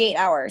do 48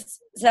 hours.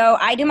 So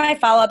I do my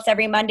follow-ups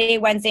every Monday,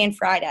 Wednesday, and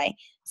Friday.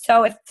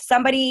 So if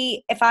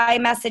I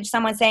message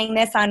someone saying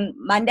this on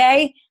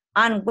Monday,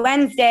 on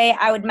Wednesday,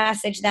 I would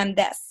message them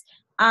this.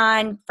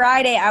 On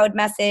Friday, I would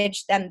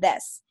message them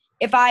this.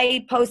 If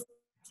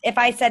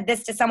I said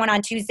this to someone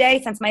on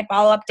Tuesday, since my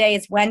follow-up day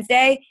is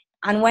Wednesday,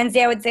 on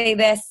Wednesday I would say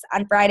this.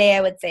 On Friday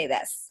I would say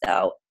this.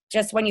 So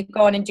just when you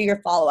go in and do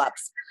your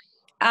follow-ups.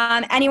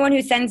 Anyone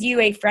who sends you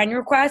a friend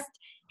request,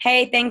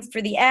 hey, thanks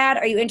for the ad.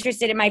 Are you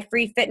interested in my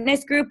free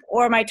fitness group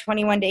or my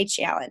 21-day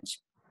challenge?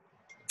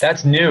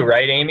 That's new,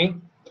 right, Amy?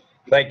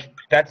 Like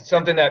that's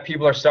something that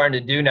people are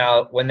starting to do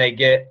now when they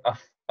get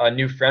a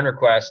new friend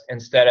request.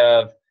 Instead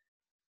of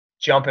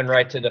jumping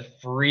right to the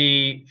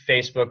free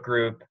Facebook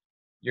group,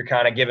 you're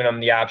kind of giving them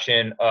the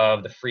option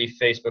of the free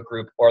Facebook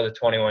group or the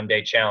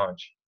 21-day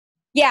challenge.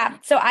 Yeah,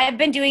 so I've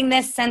been doing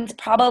this since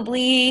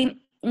probably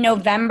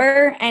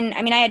November. And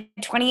I mean, I had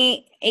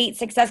 28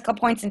 Success Club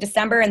points in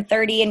December and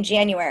 30 in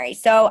January.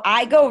 So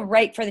I go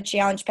right for the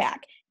challenge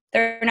pack.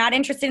 They're not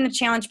interested in the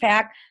challenge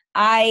pack.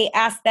 I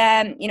ask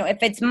them,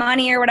 if it's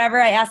money or whatever,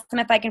 I ask them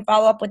if I can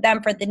follow up with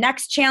them for the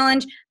next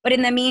challenge. But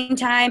in the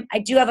meantime, I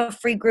do have a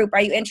free group.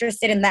 Are you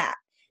interested in that?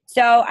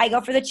 So I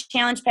go for the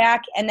challenge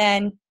pack and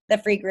then the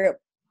free group.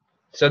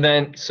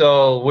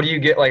 So what do you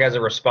get like as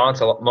a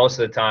response most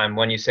of the time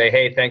when you say,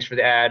 hey, thanks for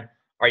the ad.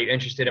 Are you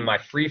interested in my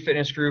free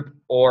fitness group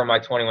or my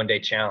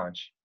 21-day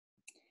challenge?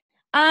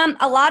 A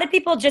lot of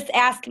people just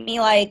ask me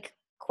like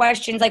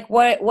questions like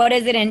what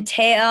does it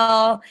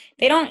entail?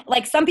 They don't,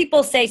 like, some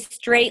people say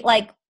straight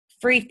like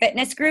free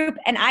fitness group,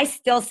 and I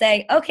still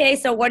say, okay,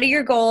 so what are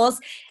your goals?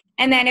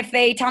 And then if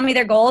they tell me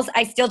their goals,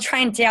 I still try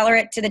and tailor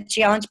it to the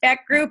challenge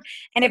pack group.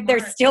 And if they're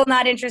still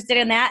not interested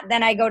in that,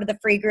 then I go to the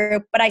free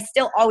group, but I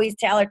still always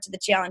tailor to the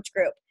challenge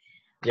group.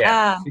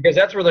 Yeah, because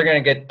that's where they're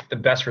going to get the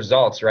best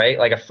results, right?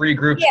 Like a free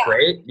group's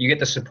great. You get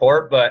the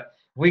support, but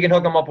we can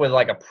hook them up with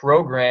like a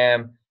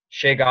program,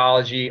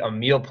 Shakeology, a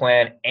meal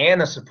plan,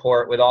 and the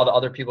support with all the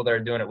other people that are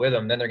doing it with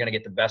them. Then they're going to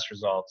get the best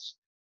results.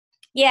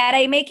 Yeah, and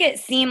I make it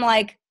seem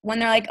like when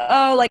they're like,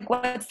 oh, like,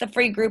 what's the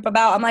free group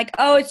about? I'm like,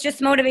 oh, it's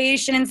just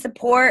motivation and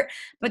support.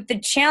 But the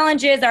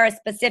challenges are a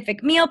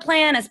specific meal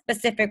plan, a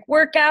specific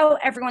workout.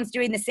 Everyone's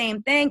doing the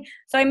same thing.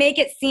 So I make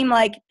it seem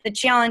like the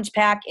challenge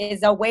pack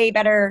is a way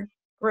better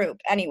group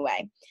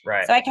anyway.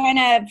 Right. So I kind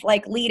of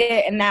like lead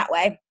it in that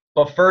way.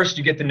 But first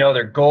you get to know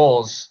their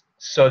goals,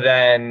 so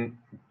then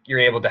you're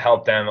able to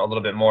help them a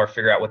little bit more,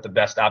 figure out what the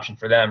best option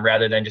for them,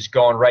 rather than just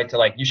going right to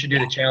like, you should do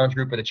the challenge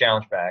group or the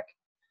challenge pack.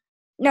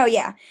 No,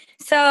 yeah.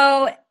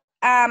 So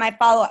I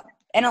follow up.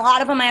 And a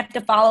lot of them I have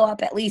to follow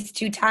up at least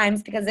 2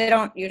 times because they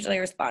don't usually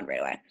respond right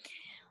away.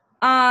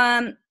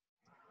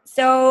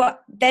 So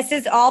this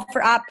is all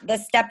for the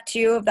step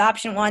 2 of the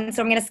option 1.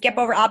 So I'm going to skip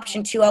over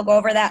option 2. I'll go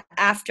over that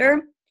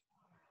after.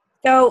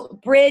 So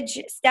bridge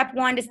step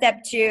 1 to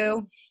step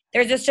 2.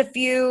 There's just a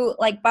few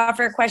like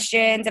buffer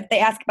questions if they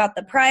ask about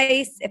the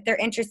price, if they're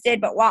interested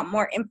but want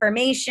more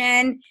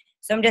information.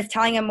 So I'm just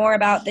telling them more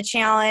about the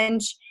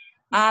challenge.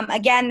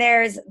 Again,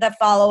 there's the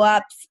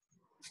follow-ups.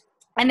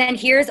 And then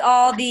here's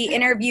all the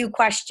interview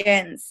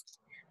questions.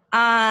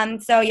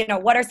 So,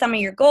 what are some of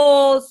your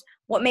goals?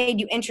 What made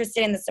you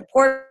interested in the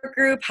support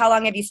group? How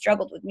long have you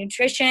struggled with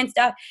nutrition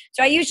stuff?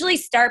 So I usually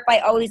start by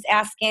always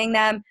asking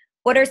them,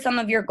 what are some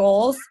of your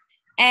goals?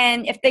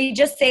 And if they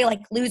just say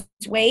like lose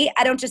weight,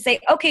 I don't just say,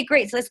 okay,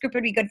 great, so this group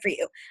would be good for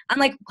you. I'm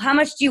like, how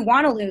much do you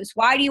want to lose?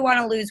 Why do you want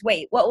to lose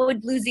weight? What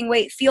would losing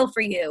weight feel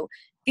for you?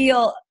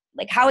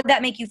 Like, how would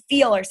that make you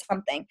feel or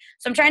something?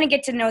 So I'm trying to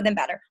get to know them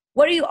better.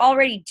 What are you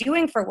already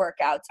doing for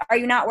workouts? Are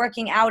you not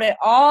working out at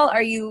all?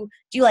 Do you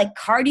like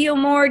cardio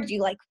more? Do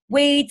you like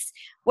weights?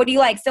 What do you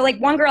like? So like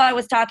one girl I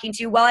was talking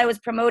to while I was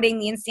promoting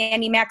the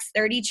Insanity Max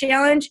 30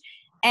 challenge,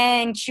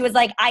 and she was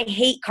like, I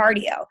hate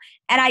cardio.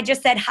 And I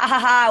just said,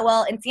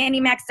 well,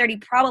 Insanity Max 30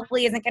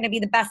 probably isn't going to be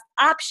the best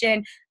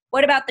option.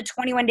 What about the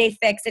 21-day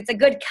fix? It's a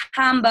good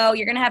combo.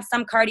 You're going to have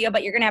some cardio,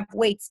 but you're going to have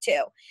weights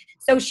too.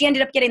 So she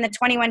ended up getting the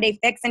 21-day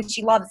fix, and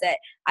she loves it.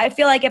 I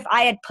feel like if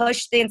I had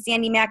pushed the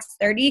Insanity Max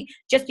 30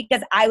 just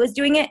because I was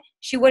doing it,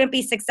 she wouldn't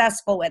be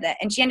successful with it.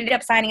 And she ended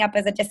up signing up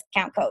as a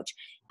discount coach.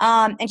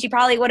 And she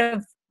probably would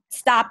have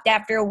stopped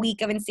after a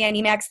week of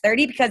Insanity Max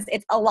 30 because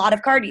it's a lot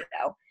of cardio.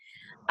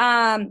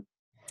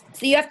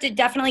 So you have to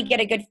definitely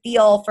get a good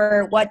feel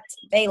for what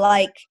they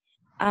like.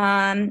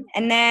 And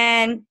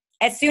then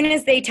as soon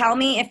as they tell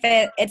me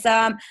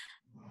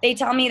they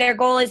tell me their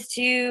goal is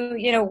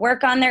to,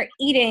 work on their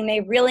eating.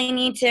 They really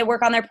need to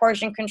work on their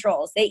portion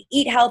controls. They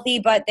eat healthy,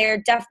 but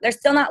they're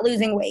still not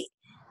losing weight.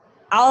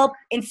 I'll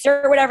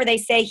insert whatever they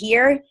say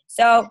here.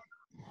 So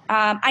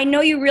I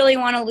know you really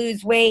want to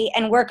lose weight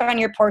and work on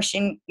your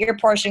portion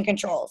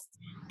controls.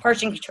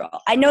 Portion control.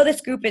 I know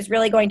this group is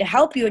really going to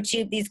help you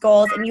achieve these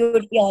goals, and you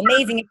would feel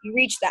amazing if you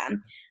reach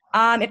them.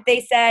 If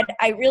they said,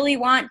 I really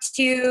want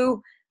to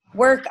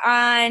work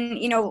on,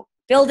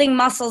 building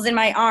muscles in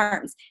my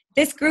arms,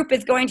 this group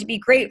is going to be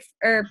great.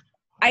 Or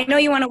I know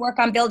you want to work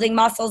on building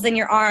muscles in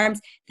your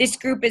arms. This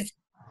group is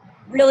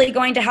really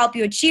going to help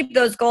you achieve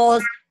those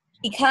goals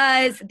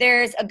because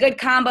there's a good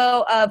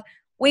combo of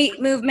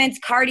weight movements,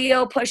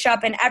 cardio,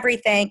 push-up, and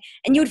everything,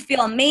 and you'd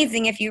feel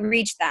amazing if you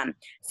reach them.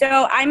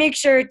 So I make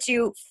sure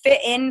to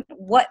fit in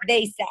what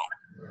they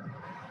said.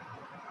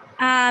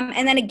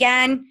 And then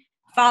again,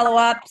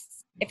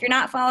 follow-ups. If you're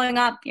not following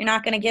up, you're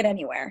not going to get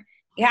anywhere.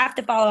 You have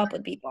to follow up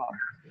with people.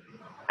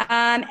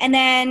 And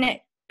then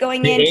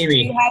going into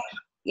Amy,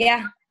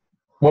 yeah.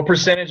 What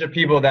percentage of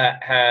people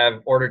that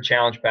have ordered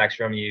challenge packs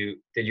from you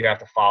did you have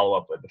to follow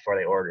up with before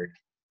they ordered?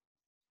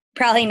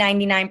 Probably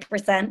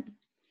 99%.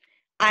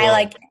 Cool.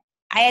 I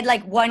had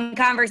like one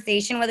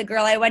conversation with a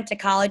girl I went to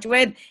college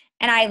with,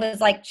 and I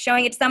was like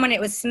showing it to someone. It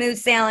was smooth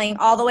sailing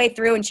all the way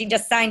through, and she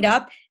just signed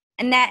up,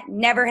 and that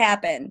never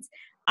happens.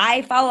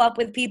 I follow up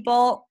with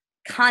people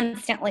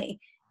constantly,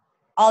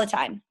 all the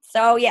time.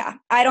 So yeah,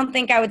 I don't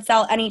think I would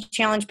sell any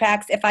challenge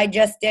packs if I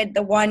just did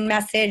the one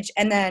message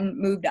and then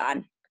moved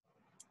on.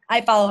 I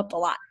follow up a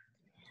lot.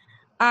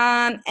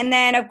 And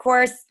then, of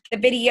course, the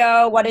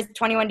video, what is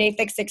 21-Day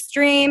Fix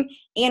Extreme,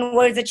 and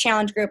what is a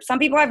challenge group? Some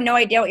people have no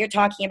idea what you're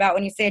talking about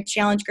when you say a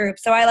challenge group.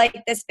 So I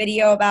like this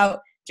video about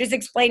just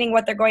explaining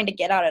what they're going to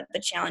get out of the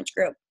challenge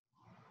group.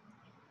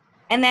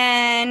 And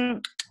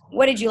then,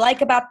 what did you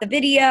like about the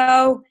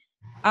video?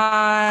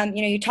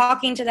 You're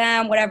talking to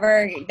them,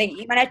 whatever.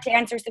 You might have to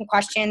answer some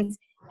questions.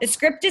 The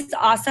script is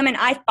awesome, and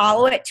I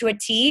follow it to a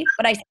T,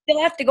 but I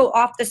still have to go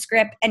off the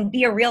script and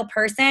be a real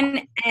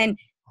person and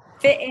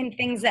fit in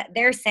things that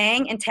they're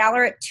saying and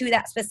tailor it to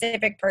that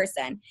specific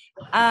person.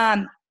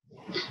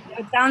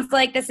 It sounds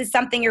like this is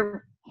something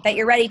that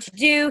you're ready to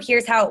do.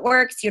 Here's how it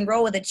works. You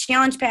enroll with a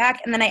challenge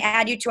pack, and then I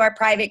add you to our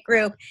private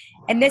group.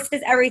 And this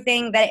is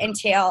everything that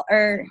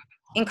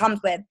it comes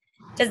with.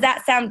 Does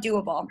that sound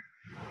doable?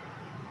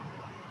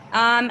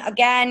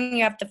 Again,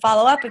 you have to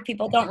follow up if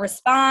people don't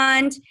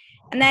respond.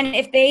 And then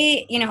if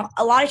they,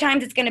 a lot of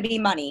times it's going to be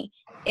money.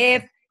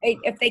 If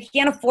they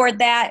can't afford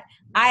that,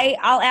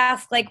 I'll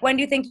ask, like, when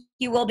do you think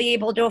you will be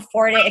able to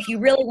afford it? If you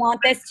really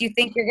want this, do you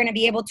think you're going to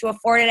be able to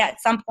afford it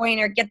at some point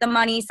or get the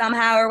money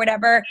somehow or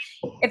whatever?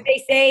 If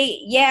they say,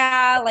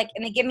 yeah,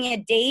 and they give me a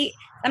date,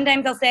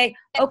 sometimes I'll say,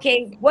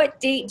 okay, what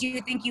date do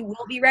you think you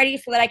will be ready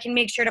so that I can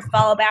make sure to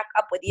follow back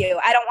up with you?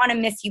 I don't want to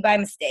miss you by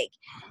mistake.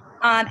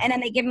 And then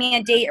they give me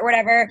a date or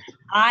whatever.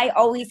 I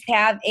always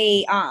have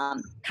a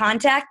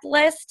contact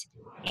list.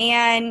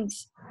 And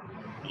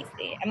let me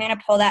see. I'm going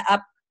to pull that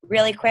up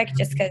really quick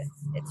just because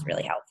it's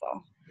really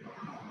helpful.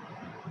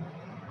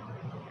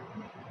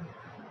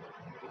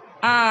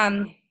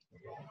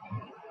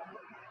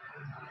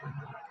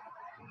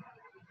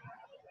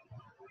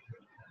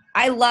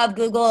 I love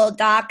Google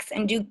Docs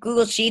and do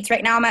Google Sheets.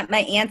 Right now I'm at my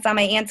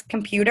aunt's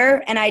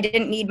computer, and I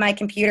didn't need my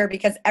computer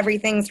because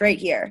everything's right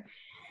here.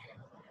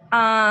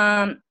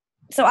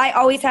 So I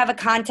always have a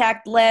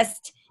contact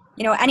list.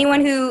 Anyone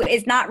who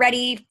is not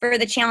ready for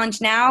the challenge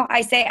now,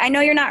 I say, I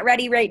know you're not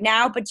ready right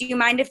now, but do you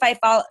mind if I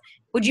follow?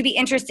 Would you be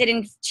interested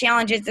in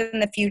challenges in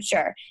the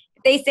future?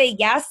 If they say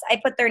yes,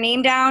 I put their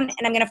name down,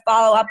 and I'm going to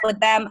follow up with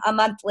them a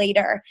month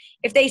later.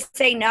 If they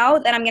say no,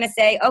 then I'm going to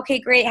say, okay,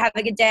 great, have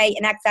a good day,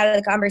 and X out of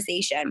the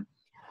conversation.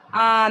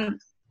 I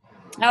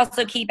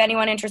also keep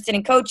anyone interested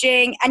in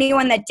coaching.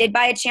 Anyone that did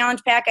buy a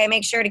challenge pack, I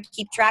make sure to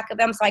keep track of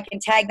them so I can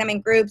tag them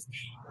in groups.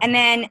 And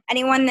then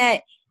anyone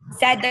that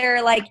said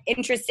they're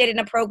interested in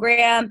a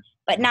program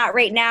but not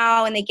right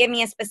now, and they give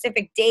me a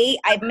specific date,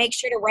 I make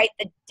sure to write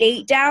the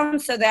date down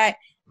so that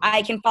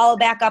I can follow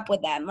back up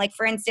with them. Like,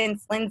 for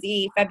instance,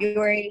 Lindsay,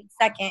 February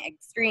 2nd,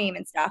 Extreme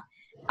and stuff.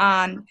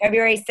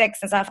 February 6th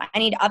and stuff. I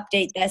need to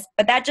update this.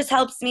 But that just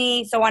helps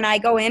me. So when I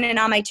go in and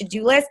on my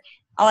to-do list,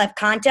 I'll have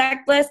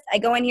contact lists. I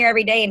go in here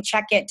every day and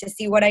check it to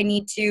see what I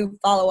need to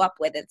follow up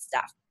with and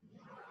stuff.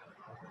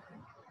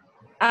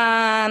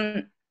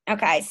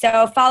 Okay,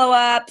 so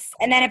follow-ups.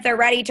 And then if they're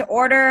ready to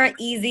order,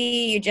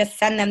 easy. You just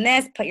send them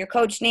this, put your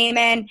coach name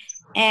in,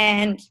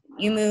 and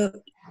you move,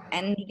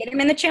 and you get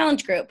them in the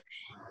challenge group.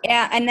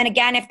 Yeah, and then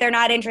again, if they're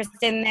not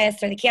interested in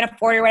this or they can't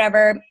afford it or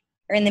whatever,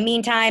 or in the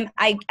meantime,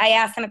 I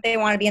ask them if they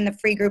want to be in the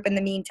free group in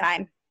the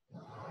meantime.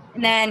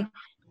 And then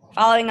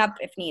following up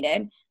if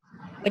needed,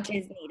 which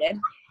is needed.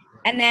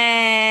 And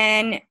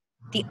then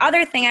the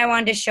other thing I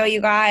wanted to show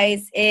you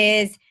guys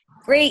is,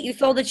 great, you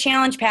sold a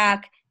challenge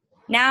pack.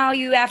 Now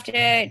you have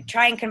to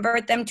try and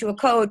convert them to a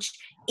coach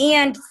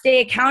and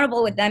stay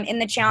accountable with them in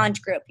the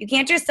challenge group. You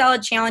can't just sell a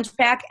challenge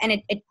pack,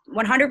 and it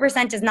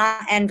 100% does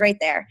not end right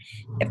there.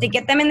 You have to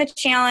get them in the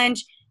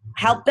challenge,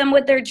 help them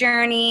with their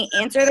journey,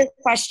 answer their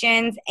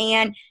questions,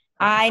 and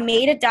I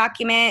made a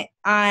document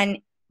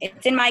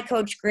it's in my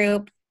coach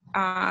group.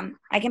 I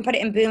can put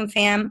it in Boom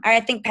Fam, or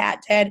I think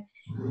Pat did.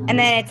 And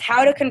then it's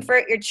how to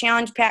convert your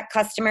challenge pack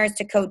customers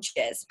to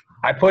coaches.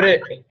 I put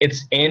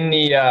it's in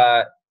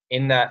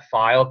in that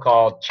file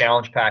called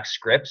Challenge Pack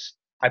Scripts.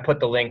 I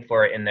put the link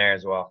for it in there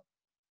as well.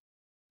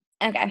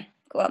 Okay,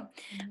 cool.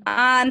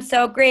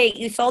 So great,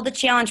 you sold the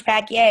challenge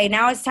pack, yay.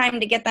 Now it's time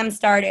to get them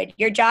started.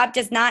 Your job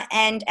does not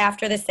end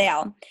after the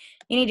sale.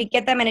 You need to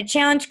get them in a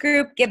challenge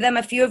group, give them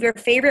a few of your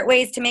favorite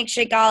ways to make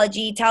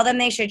Shakeology, tell them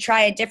they should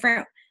try a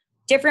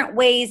different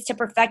ways to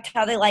perfect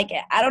how they like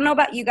it. I don't know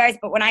about you guys,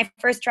 but when I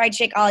first tried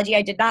Shakeology,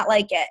 I did not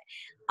like it.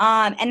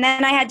 And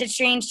then I had to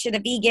change to the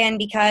vegan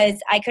because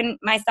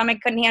my stomach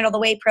couldn't handle the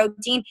whey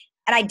protein,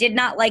 and I did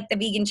not like the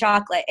vegan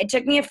chocolate. It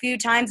took me a few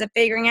times of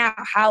figuring out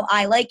how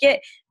I like it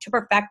to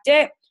perfect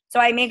it. So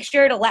I make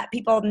sure to let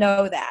people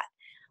know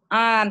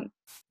that.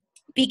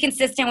 Be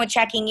consistent with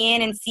checking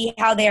in and see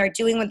how they are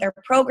doing with their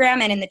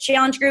program and in the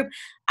challenge group.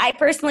 I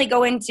personally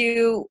go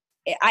into,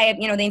 I have,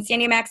 the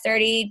Insanity Max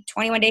 30,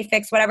 21-day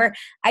fix, whatever.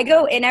 I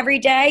go in every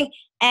day,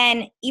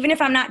 and even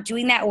if I'm not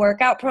doing that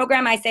workout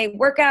program, I say,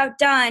 workout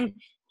done.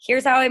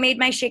 Here's how I made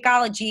my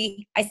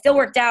Shakeology. I still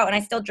worked out and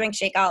I still drink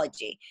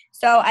Shakeology.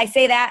 So I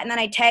say that, and then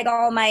I tag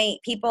all my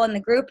people in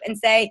the group and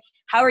say,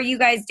 how are you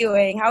guys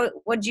doing?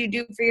 What'd you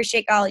do for your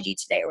Shakeology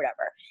today or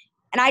whatever?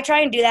 And I try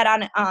and do that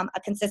on a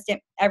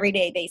consistent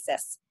everyday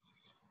basis.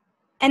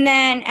 And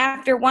then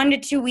after 1 to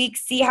 2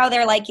 weeks, see how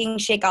they're liking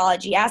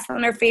Shakeology. Ask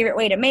them their favorite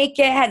way to make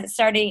it. Has it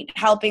started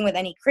helping with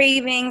any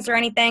cravings or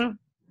anything?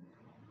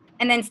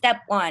 And then step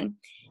 1.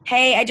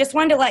 Hey, I just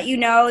wanted to let you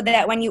know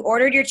that when you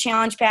ordered your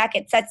challenge pack,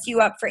 it sets you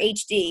up for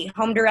HD,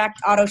 Home Direct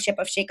Auto Ship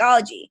of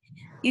Shakeology.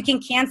 You can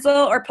cancel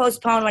or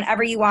postpone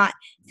whenever you want.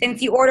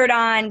 Since you ordered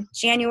on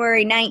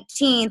January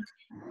 19th,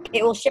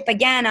 it will ship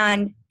again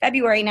on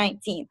February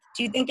 19th.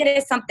 Do you think it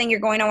is something you're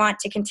going to want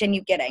to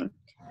continue getting?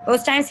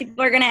 Most times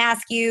people are going to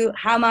ask you,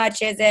 how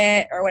much is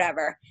it or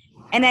whatever.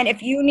 And then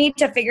if you need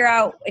to figure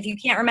out, if you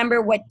can't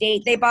remember what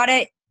date they bought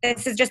it,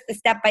 this is just the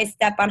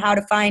step-by-step on how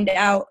to find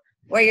out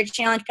where your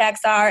challenge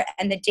packs are,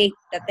 and the date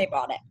that they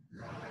bought it.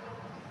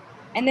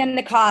 And then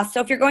the cost. So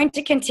if you're going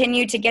to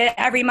continue to get it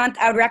every month,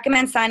 I would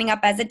recommend signing up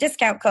as a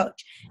discount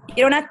coach.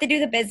 You don't have to do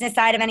the business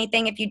side of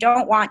anything if you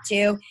don't want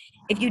to.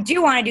 If you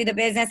do want to do the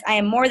business, I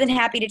am more than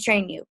happy to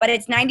train you. But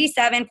it's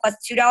 $97 plus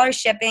 $2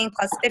 shipping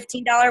plus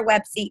 $15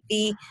 website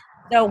fee,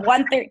 so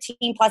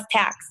 $113 plus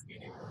tax.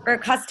 For a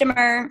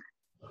customer,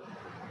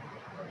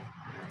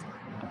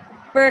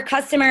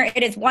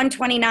 it is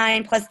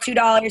 $129 plus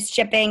 $2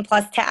 shipping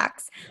plus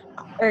tax,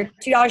 or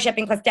 $2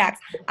 shipping plus tax.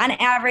 On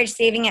average,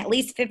 saving at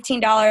least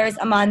 $15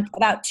 a month,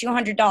 about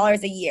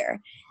 $200 a year.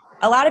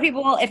 A lot of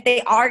people, if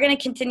they are going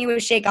to continue with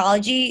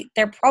Shakeology,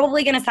 they're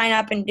probably going to sign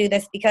up and do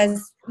this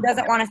because who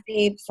doesn't want to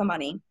save some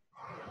money?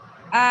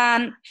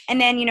 And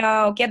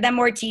then, give them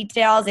more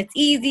details. It's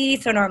easy.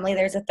 So normally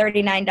there's a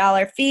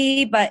 $39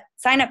 fee,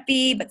 sign-up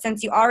fee. But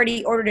since you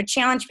already ordered a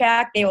challenge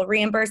pack, they will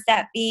reimburse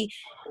that fee.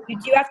 You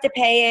do have to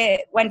pay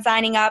it when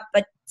signing up,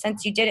 but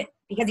since you didn't,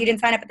 because you didn't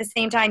sign up at the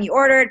same time you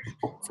ordered.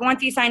 So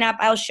once you sign up,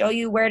 I'll show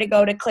you where to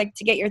go to click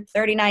to get your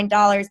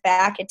 $39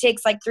 back. It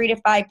takes like 3 to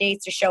 5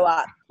 days to show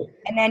up.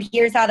 And then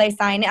here's how they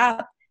sign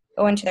up.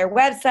 Go into their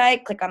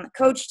website, click on the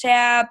coach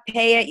tab,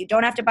 pay it. You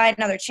don't have to buy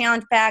another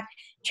challenge pack.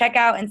 Check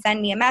out and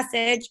send me a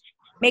message.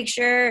 Make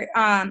sure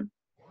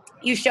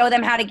you show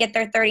them how to get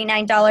their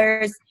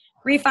 $39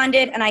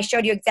 refunded. And I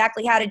showed you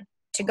exactly how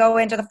to go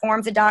into the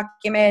forms and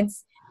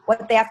documents,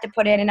 what they have to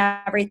put in and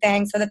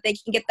everything so that they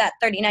can get that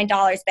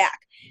 $39 back.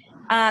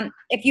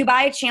 If you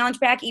buy a challenge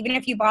pack, even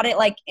if you bought it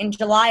like in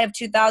July of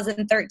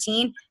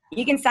 2013,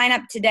 you can sign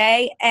up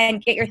today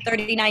and get your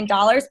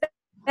 $39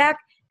 back.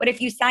 But if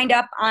you signed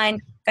up on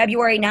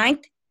February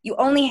 9th, you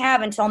only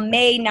have until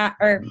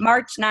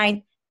March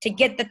 9th to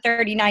get the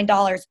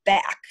 $39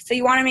 back. So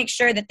you want to make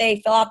sure that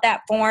they fill out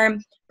that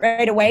form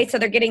right away so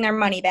they're getting their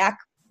money back.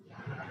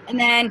 And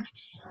then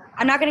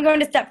I'm not going to go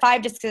into step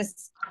 5 just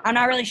because I'm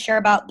not really sure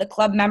about the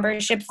club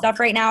membership stuff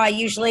right now. I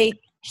usually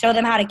show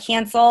them how to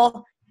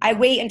cancel. I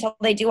wait until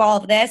they do all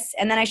of this,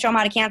 and then I show them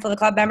how to cancel the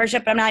club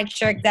membership. I'm not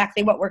sure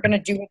exactly what we're going to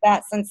do with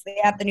that since they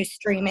have the new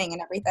streaming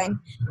and everything.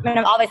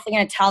 I'm obviously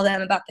going to tell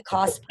them about the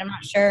cost, but I'm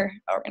not sure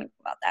how we're going to do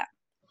about that.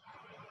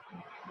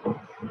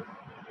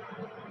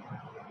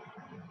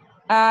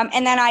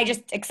 And then I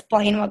just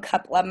explain what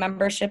club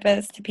membership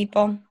is to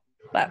people,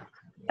 but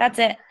that's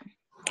it.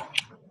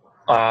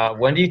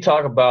 When do you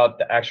talk about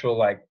the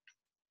actual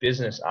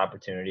business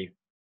opportunity?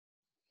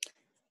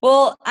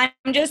 Well, I'm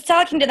just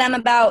talking to them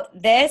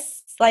about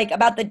this,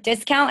 about the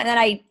discount, and then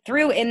I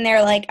threw in there,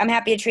 I'm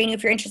happy to train you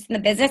if you're interested in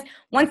the business.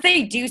 Once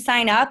they do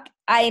sign up,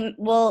 I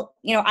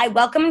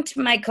welcome them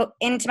to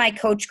into my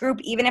coach group,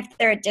 even if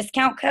they're a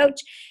discount coach,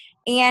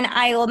 and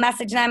I will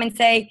message them and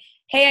say,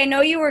 hey, I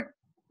know you were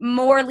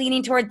more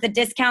leaning towards the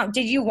discount.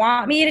 Did you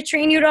want me to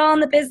train you at all in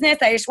the business?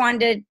 I just wanted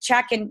to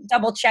check and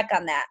double check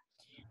on that.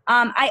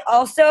 I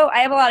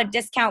have a lot of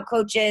discount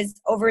coaches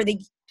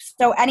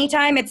so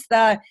anytime it's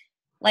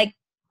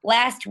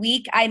last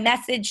week, I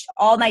messaged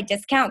all my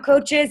discount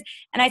coaches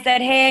and I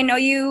said, hey, I know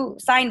you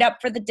signed up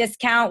for the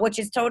discount, which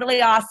is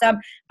totally awesome,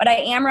 but I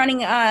am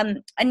running a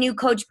new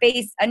coach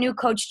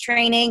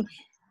training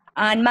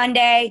on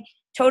Monday.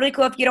 Totally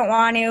cool if you don't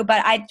want to,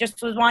 but I just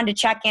wanted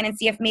to check in and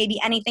see if maybe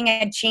anything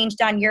had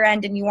changed on your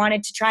end and you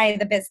wanted to try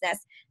the business.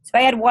 So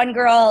I had one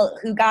girl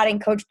who got in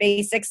Coach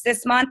Basics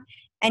this month,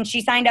 and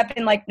she signed up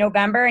in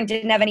November and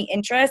didn't have any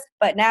interest,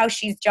 but now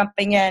she's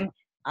jumping in.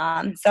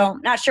 So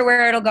not sure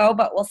where it'll go,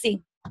 but we'll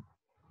see.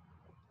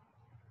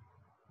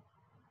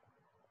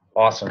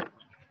 Awesome.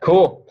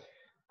 Cool.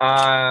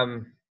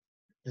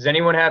 Does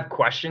anyone have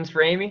questions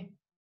for Amy?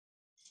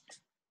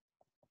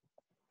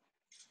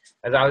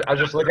 As I was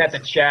just looking at the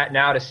chat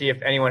now to see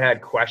if anyone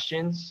had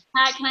questions.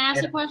 Pat, can I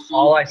ask a question?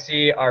 All I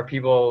see are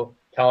people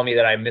telling me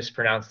that I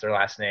mispronounced their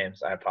last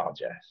names. I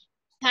apologize.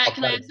 Pat,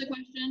 can I ask a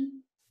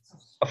question?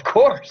 Of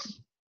course.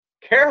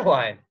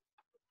 Caroline.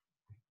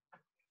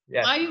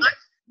 Yes. Why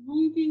are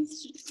you being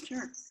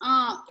sure?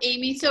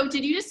 Amy, so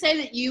did you just say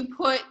that you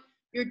put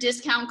your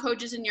discount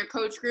coaches in your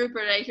coach group,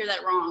 or did I hear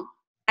that wrong?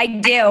 I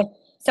do.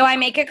 So I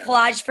make a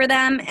collage for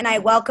them and I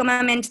welcome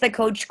them into the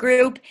coach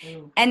group.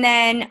 And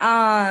then,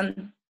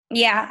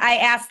 I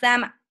ask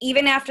them,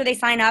 even after they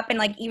sign up,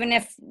 and even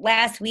if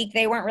last week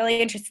they weren't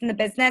really interested in the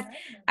business,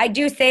 I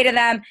do say to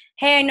them,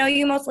 hey, I know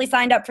you mostly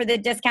signed up for the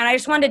discount. I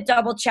just wanted to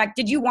double check.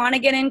 Did you want to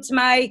get into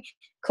my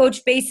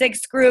Coach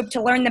Basics group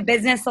to learn the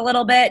business a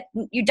little bit?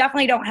 You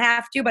definitely don't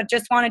have to, but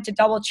just wanted to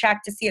double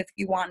check to see if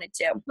you wanted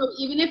to. So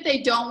even if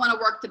they don't want to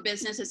work the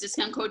business as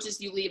discount coaches,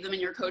 you leave them in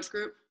your coach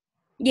group?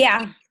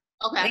 Yeah.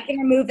 Okay. They can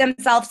remove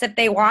themselves if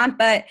they want,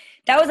 but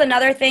that was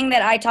another thing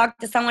that I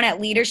talked to someone at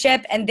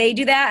leadership, and they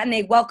do that and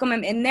they welcome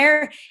them in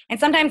there. And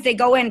sometimes they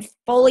go in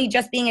fully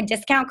just being a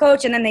discount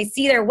coach, and then they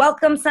see their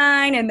welcome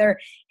sign and they're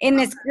in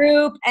this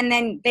group, and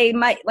then they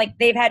might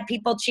they've had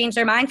people change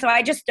their mind. So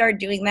I just started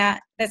doing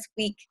that this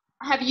week.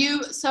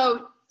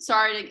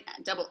 Sorry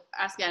to double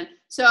ask again.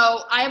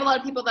 So I have a lot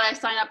of people that I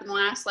signed up in the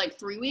last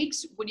 3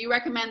 weeks. Would you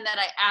recommend that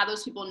I add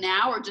those people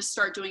now or just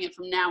start doing it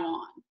from now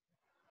on?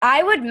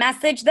 I would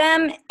message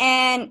them,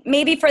 and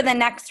maybe for the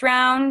next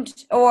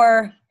round,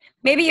 or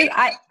maybe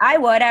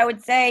I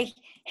would say,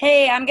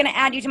 hey, I'm going to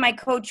add you to my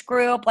coach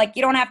group. Like,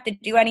 you don't have to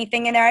do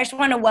anything in there. I just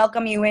want to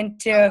welcome you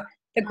into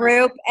the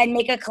group and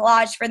make a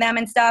collage for them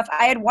and stuff.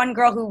 I had one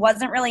girl who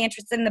wasn't really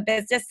interested in the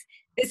business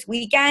this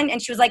weekend,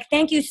 and she was like,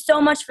 thank you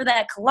so much for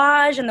that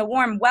collage and the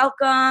warm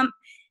welcome.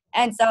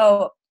 And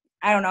so,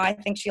 I don't know. I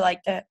think she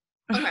liked it.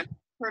 Okay,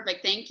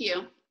 perfect. Thank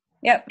you.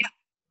 Yep.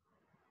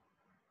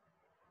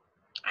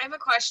 I have a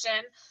question.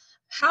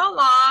 How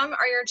long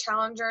are your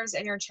challengers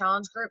in your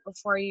challenge group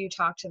before you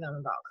talk to them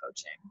about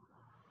coaching?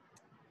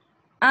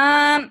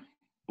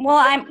 Well,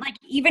 I'm like,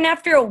 even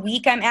after a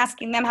week, I'm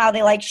asking them how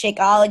they like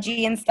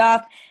Shakeology and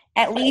stuff.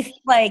 At least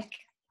like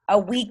a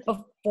week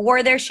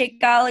before their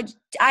Shakeology,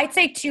 I'd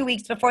say 2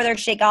 weeks before their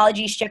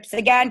Shakeology ships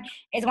again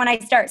is when I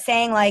start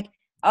saying like,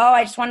 oh,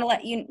 I just want to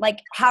let you, like,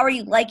 how are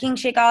you liking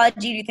Shakeology?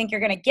 Do you think you're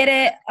going to get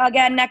it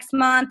again next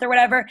month or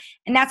whatever?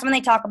 And that's when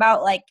they talk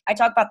about, like, I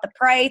talk about the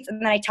price,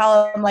 and then I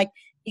tell them, like,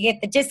 you get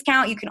the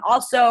discount. You can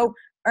also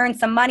earn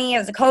some money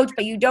as a coach,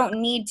 but you don't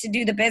need to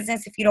do the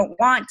business if you don't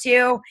want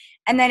to.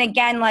 And then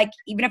again, like,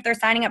 even if they're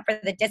signing up for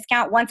the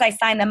discount, once I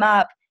sign them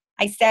up,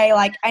 I say,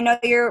 like, I know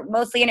you're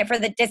mostly in it for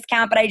the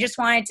discount, but I just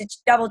wanted to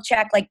double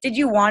check, like, did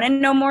you want to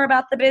know more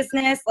about the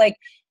business? Like,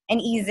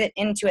 and ease it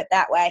into it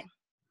that way.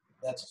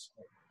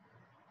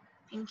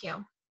 Thank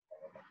you.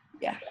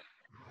 Yeah.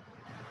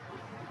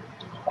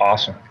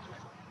 Awesome.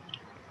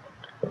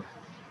 Does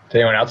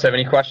anyone else have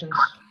any questions?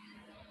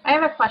 I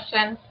have a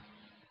question.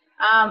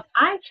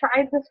 I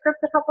tried the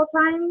script a couple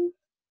times,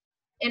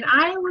 and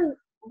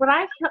what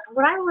I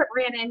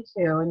ran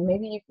into, and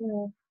maybe you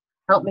can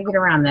help me get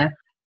around this,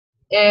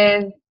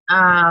 is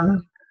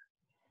I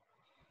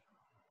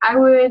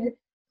would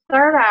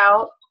start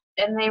out,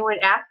 and they would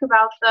ask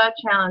about the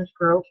challenge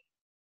group,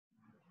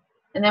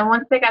 and then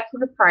once they got to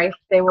the price,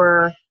 they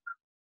were,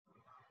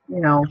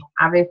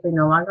 obviously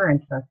no longer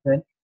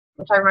interested,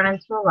 which I run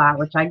into a lot,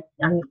 which I'm,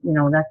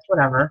 that's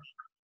whatever.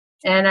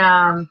 And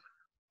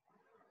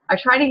I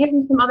try to give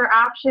them some other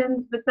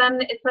options, but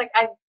then it's like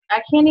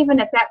I can't even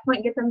at that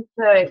point get them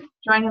to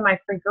join in my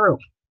free group.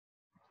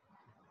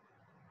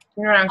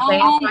 You know what I'm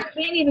saying? So I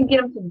can't even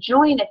get them to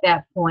join at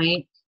that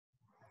point.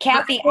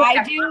 Kathy,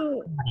 I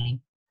do.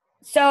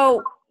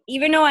 So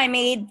even though I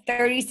made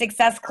 30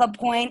 Success Club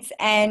points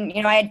and,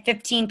 I had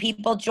 15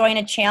 people join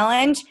a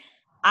challenge,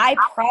 I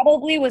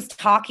probably was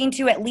talking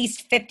to at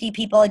least 50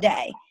 people a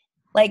day.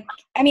 Like,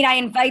 I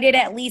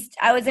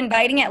was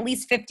inviting at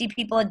least 50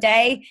 people a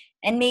day.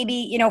 And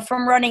maybe,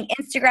 from running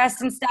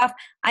Instagrams and stuff,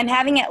 I'm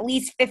having at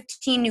least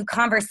 15 new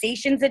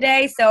conversations a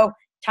day. So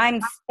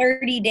times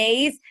 30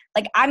 days,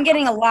 like, I'm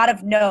getting a lot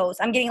of no's.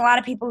 I'm getting a lot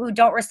of people who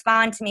don't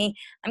respond to me.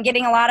 I'm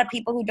getting a lot of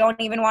people who don't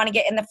even want to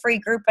get in the free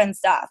group and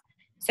stuff.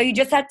 So you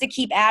just have to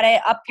keep at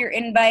it, up your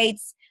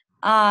invites,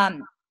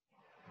 and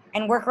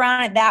work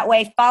around it that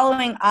way.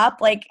 Following up,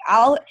 like,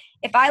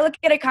 if I look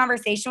at a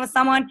conversation with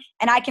someone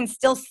and I can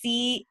still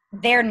see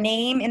their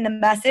name in the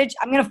message,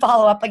 I'm going to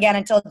follow up again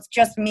until it's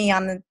just me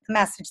on the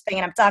message thing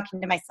and I'm talking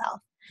to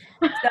myself.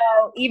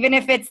 So even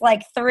if it's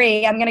like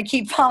 3, I'm going to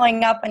keep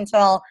following up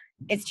until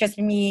it's just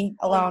me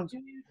alone.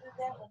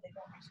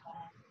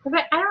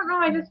 But I don't know.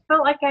 I just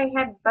felt like I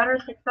had better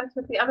success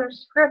with the other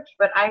script,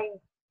 but I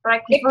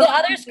if the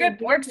other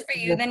script works for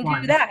you, then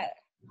do that.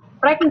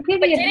 But I can see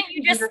But didn't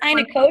you just sign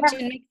a coach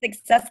and make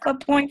Success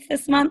Club points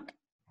this month?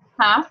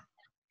 Huh?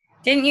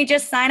 Didn't you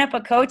just sign up a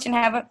coach and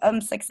have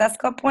Success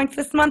Club points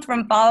this month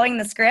from following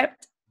the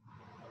script?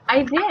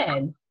 I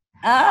did.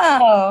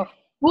 Oh.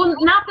 Well,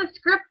 not the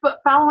script, but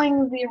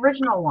following the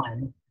original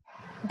one.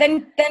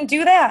 Then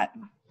do that.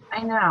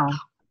 I know.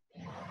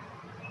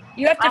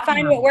 You have to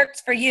find what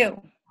works for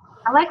you.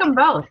 I like them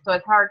both, so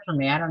it's hard for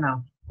me. I don't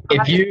know.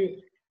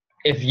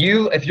 If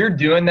you're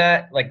doing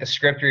that, like the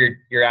script,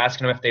 you're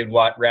asking them if they'd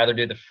rather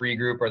do the free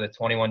group or the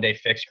 21-day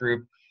fixed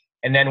group,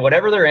 and then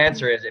whatever their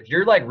answer is, if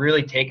you're like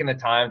really taking the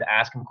time to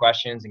ask them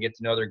questions and get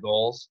to know their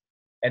goals,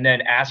 and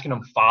then asking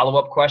them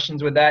follow-up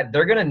questions with that,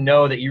 they're gonna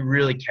know that you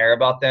really care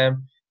about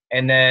them.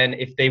 And then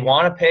if they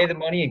want to pay the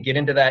money and get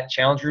into that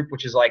challenge group,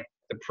 which is like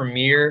the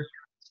premier,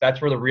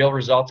 that's where the real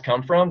results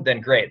come from, then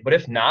great. But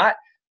if not,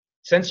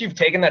 since you've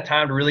taken that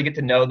time to really get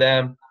to know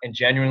them and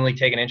genuinely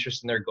take an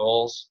interest in their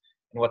goals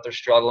and what they're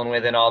struggling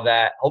with and all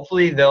that,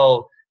 hopefully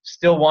they'll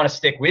still want to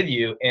stick with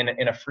you in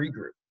a free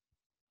group.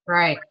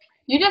 Right.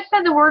 You just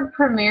said the word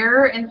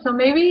premier, and so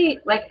maybe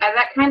like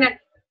that kind of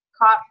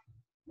caught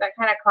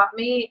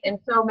me. And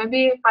so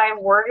maybe if I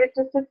word it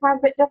just a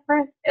tad bit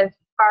different as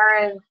far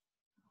as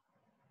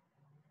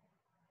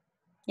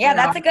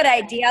that's a good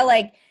idea.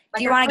 Like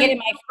do you want to get in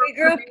my free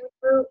group?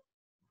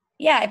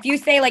 Yeah, if you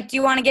say like, do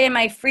you want to get in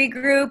my free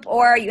group,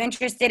 or are you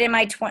interested in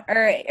my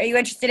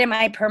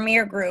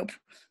premier group?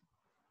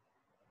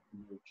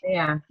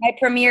 Yeah. My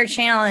premier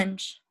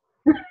challenge.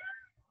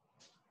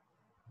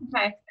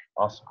 Okay.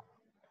 Awesome.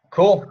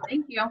 Cool.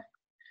 Thank you.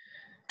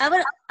 I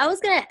was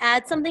going to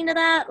add something to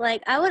that.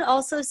 Like, I would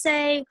also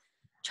say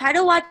try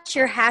to watch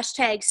your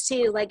hashtags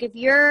too. Like, if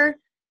you're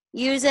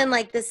using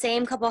like the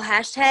same couple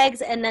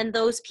hashtags, and then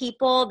those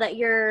people that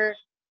you're,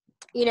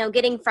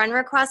 getting friend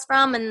requests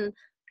from, and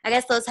I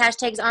guess those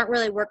hashtags aren't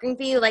really working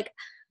for you. Like,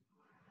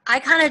 I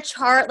kind of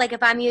chart, like,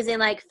 if I'm using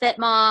like Fit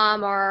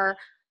Mom or,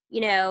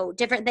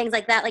 different things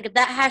like that. Like, if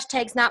that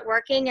hashtag's not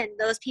working and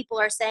those people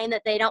are saying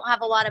that they don't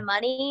have a lot of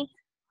money,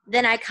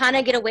 then I kind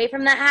of get away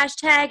from that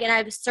hashtag,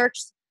 and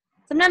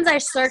sometimes I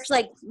search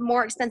like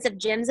more expensive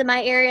gyms in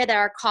my area that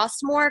are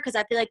cost more, because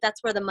I feel like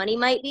that's where the money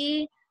might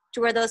be,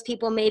 to where those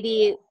people may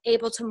be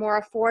able to more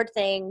afford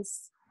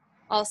things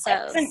also.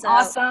 That's an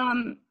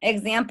awesome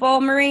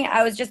example, Marie.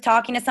 I was just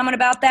talking to someone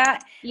about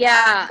that.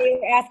 Yeah. They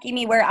were asking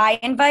me where I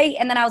invite,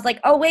 and then I was like,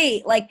 oh,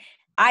 wait, like,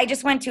 I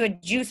just went to a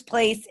juice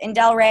place in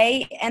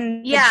Delray,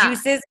 and the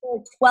juices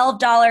were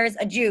 $12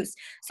 a juice.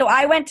 So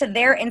I went to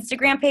their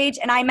Instagram page,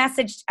 and I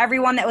messaged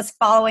everyone that was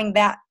following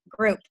that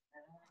group.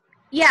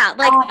 Yeah,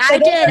 like I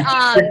did.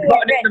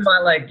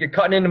 You're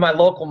cutting into my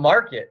local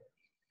market.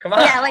 Come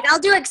on. Yeah, like I'll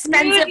do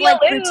expensive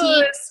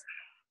boutiques.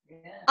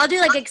 I'll do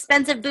like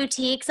expensive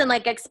boutiques and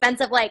like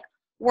expensive like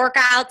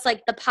workouts,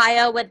 like the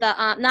Pio with the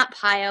not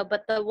Pio,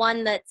 but the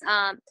one that's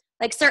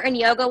like certain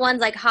yoga ones,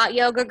 like hot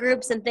yoga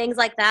groups and things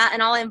like that.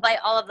 And I'll invite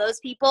all of those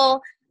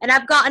people. And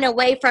I've gotten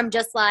away from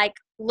just like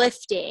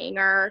lifting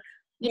or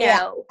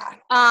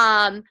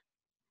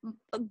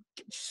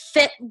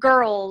fit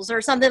girls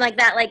or something like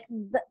that. Like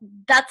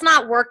that's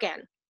not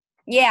working.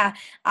 Yeah,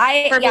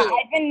 I've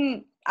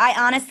been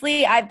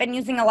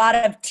using a lot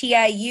of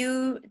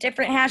TIU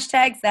different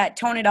hashtags, that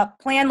Tone It Up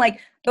plan.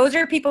 Like, those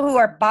are people who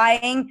are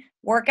buying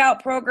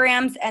workout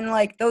programs and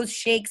like those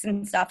shakes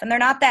and stuff, and they're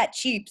not that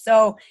cheap.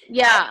 So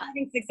yeah, I'm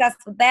having success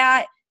with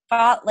that.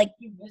 Like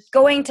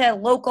going to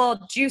local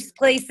juice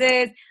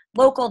places,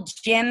 local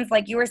gyms,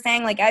 like you were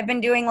saying. Like, I've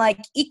been doing like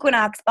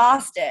Equinox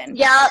Boston.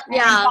 Yeah.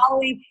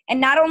 And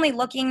not only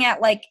looking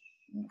at like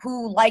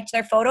who liked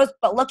their photos,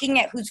 but looking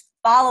at who's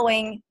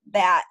following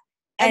that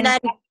and then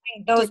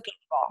those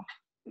people.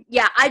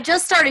 Yeah, I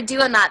just started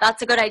doing that.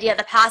 That's a good idea.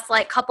 The past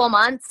like couple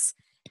months,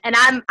 and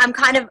I'm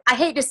kind of, I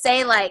hate to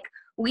say like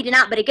weeding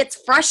out, but it gets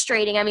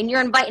frustrating. I mean,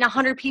 you're inviting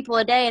 100 people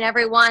a day, and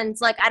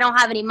everyone's like, I don't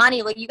have any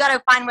money. Like, you got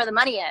to find where the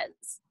money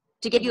is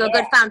to give you a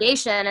good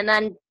foundation, and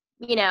then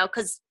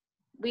because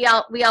we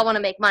all want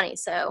to make money,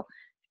 so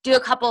do a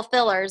couple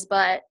fillers,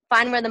 but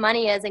find where the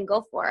money is and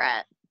go for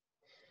it.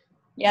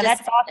 Yeah,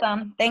 that's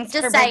awesome. Thanks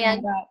for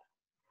saying. that.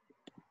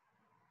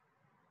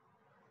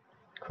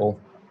 Cool.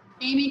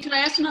 Amy, could I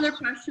ask another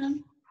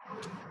question?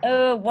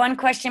 Oh, one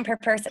question per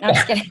person. I'm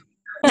just kidding.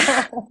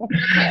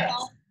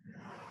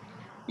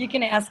 You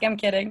can ask. I'm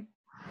kidding.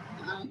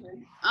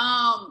 Okay.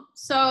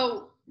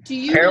 So do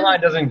you?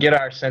 Caroline doesn't get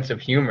our sense of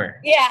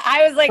humor. Yeah,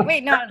 I was like,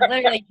 wait, no, I'm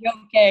literally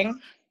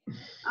joking.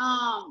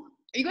 Are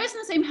you guys in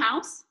the same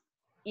house?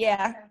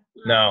 Yeah.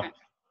 No. Okay.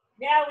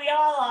 Yeah, we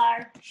all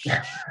are.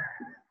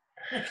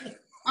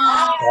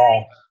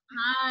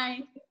 Hi.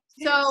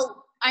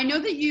 So I know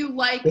that you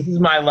like. This is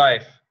my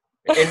life.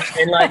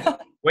 And like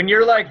when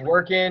you're like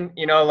working,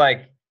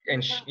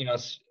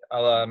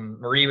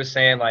 Marie was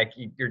saying like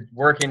you're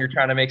working, you're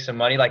trying to make some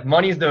money. Like,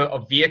 money is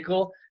a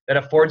vehicle that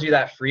affords you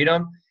that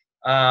freedom.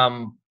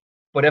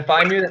 But if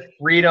I knew that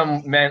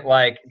freedom meant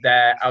like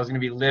that I was going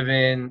to be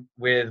living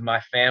with my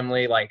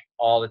family like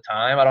all the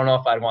time, I don't know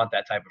if I'd want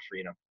that type of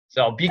freedom.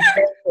 So be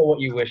careful what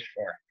you wish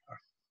for.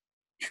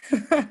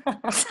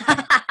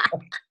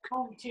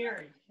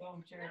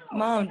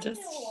 Mom,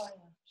 just.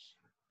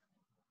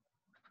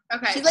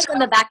 Okay. She's like in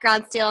the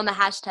background still in the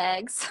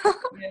hashtags.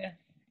 Yeah.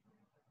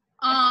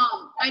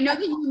 I know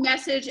that you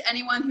message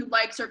anyone who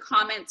likes or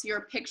comments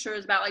your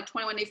pictures about like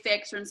 21 Day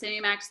Fix or Insanity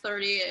Max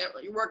 30,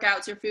 your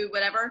workouts, your food,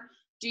 whatever.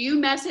 Do you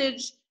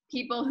message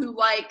people who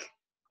like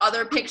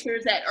other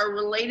pictures that are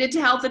related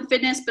to health and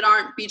fitness but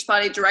aren't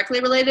Beachbody directly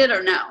related,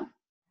 or no?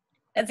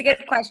 That's a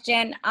good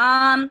question.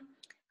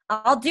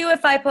 I'll do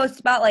if I post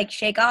about like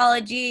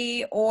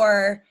Shakeology,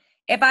 or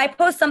if I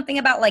post something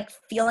about like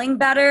feeling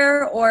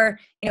better or,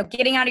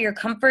 getting out of your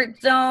comfort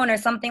zone or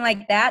something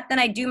like that, then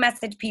I do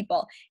message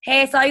people.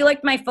 Hey, I saw you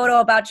liked my photo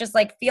about just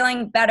like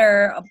feeling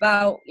better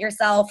about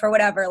yourself or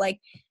whatever. Like,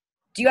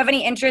 do you have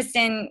any interest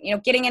in,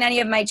 getting in any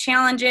of my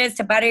challenges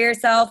to better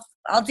yourself?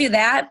 I'll do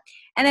that.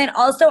 And then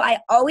also I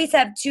always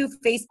have 2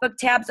 Facebook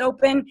tabs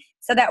open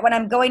so that when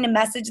I'm going to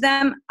message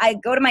them, I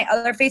go to my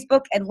other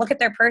Facebook and look at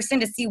their person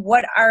to see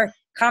what our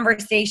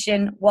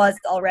conversation was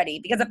already.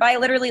 Because if I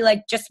literally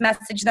like just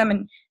message them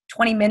in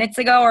 20 minutes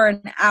ago or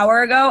an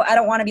hour ago, I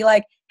don't want to be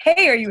like,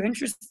 hey, are you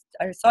interested?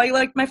 I saw you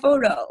liked my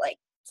photo. Like,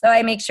 so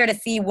I make sure to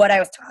see what I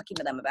was talking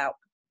to them about.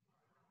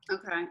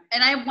 Okay.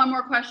 And I have one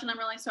more question. I'm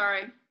really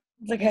sorry.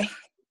 It's okay.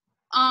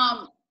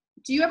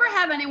 Do you ever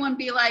have anyone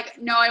be like,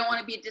 no, I don't want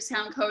to be a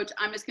discount coach.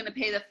 I'm just going to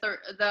pay the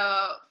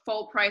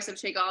full price of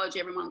Shakeology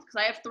every month? Because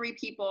I have 3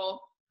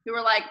 people who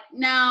are like,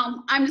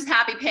 no, I'm just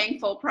happy paying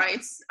full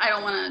price. I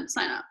don't want to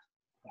sign up.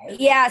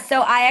 Yeah,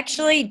 so I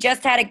actually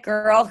just had a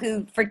girl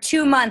who for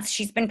 2 months,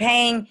 she's been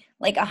paying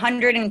like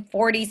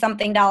 $140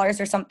 something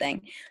or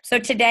something. So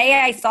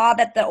today I saw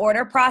that the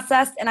order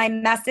processed, and I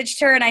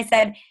messaged her and I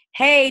said,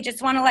 hey,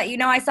 just want to let you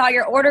know I saw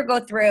your order go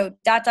through,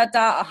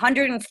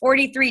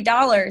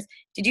 $143.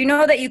 Did you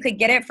know that you could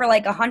get it for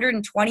like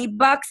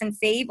 $120 and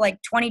save like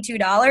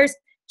 $22?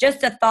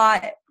 Just a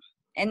thought.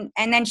 And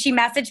then she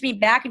messaged me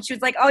back and she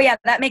was like, oh yeah,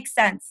 that makes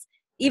sense.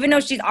 Even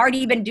though she's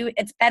already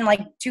it's been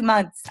like 2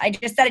 months. I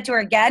just said it to her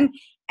again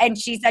and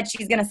she said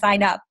she's going to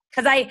sign up.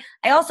 Cause I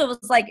also was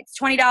like, it's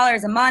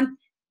 $20 a month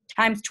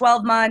times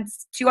 12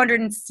 months,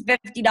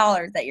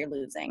 $250 that you're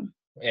losing.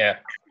 Yeah.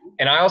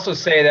 And I also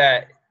say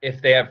that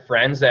if they have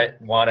friends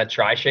that want to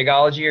try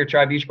Shakeology or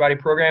try Beachbody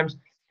programs,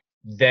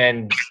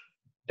 then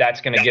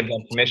that's going to give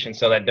them permission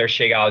so that their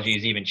Shakeology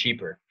is even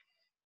cheaper.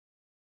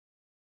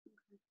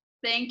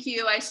 Thank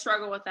you. I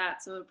struggle with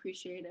that, so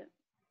appreciate it.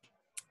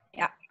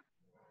 Yeah.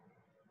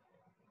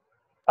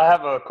 I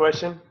have a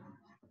question.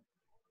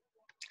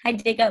 Hi,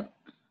 Jacob.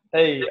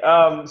 Hey,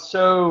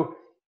 so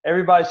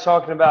everybody's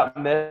talking about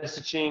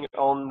messaging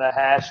on the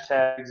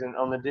hashtags and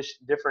on the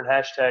different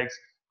hashtags.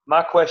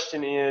 My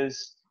question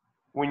is,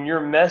 when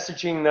you're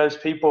messaging those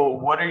people,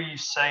 what are you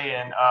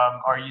saying?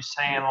 Are you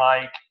saying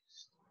like,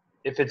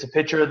 if it's a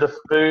picture of the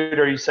food,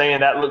 are you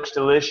saying that looks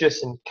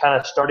delicious and kind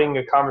of starting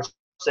a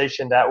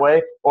conversation that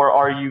way? Or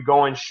are you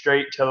going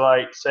straight to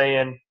like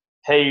saying,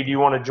 hey, do you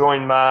want to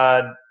join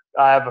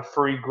I have a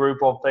free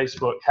group on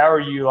Facebook? How are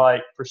you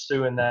like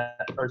pursuing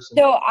that person?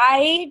 So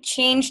I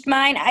changed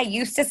mine. I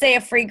used to say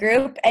a free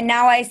group and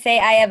now I say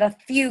I have a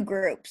few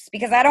groups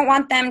because I don't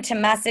want them to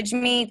message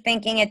me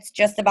thinking it's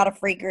just about a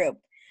free group.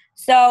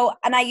 So,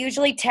 and I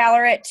usually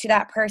tailor it to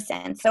that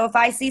person. So if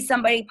I see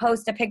somebody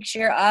post a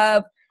picture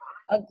of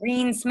a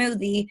green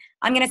smoothie,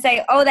 I'm going to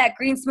say, oh, that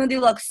green smoothie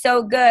looks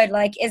so good.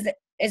 Like, is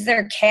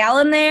there kale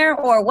in there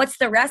or what's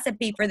the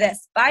recipe for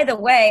this? By the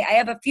way, I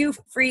have a few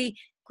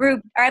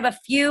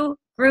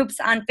groups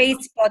on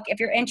Facebook. If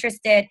you're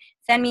interested,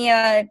 send me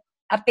a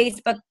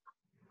Facebook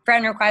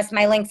friend request.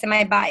 My link's in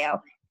my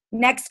bio.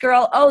 Next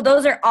girl, oh,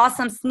 those are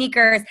awesome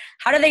sneakers.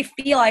 How do they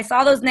feel? I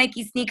saw those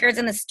Nike sneakers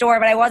in the store,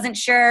 but I wasn't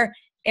sure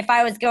if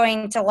I was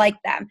going to like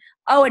them.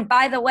 Oh, and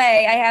by the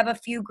way, I have a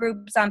few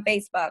groups on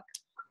Facebook.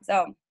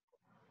 So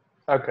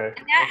okay.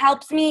 And that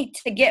helps me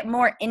to get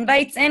more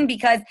invites in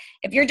because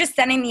if you're just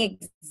sending the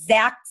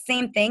exact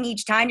same thing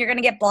each time, you're going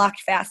to get blocked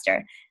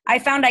faster. I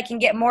found I can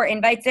get more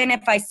invites in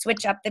if I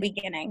switch up the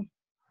beginning.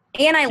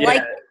 And I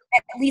like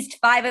at least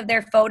 5 of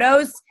their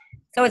photos.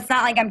 So it's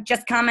not like I'm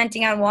just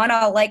commenting on one.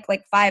 I'll like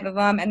 5 of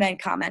them and then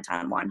comment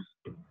on one.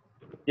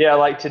 Yeah,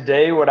 like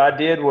today what I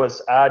did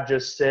was I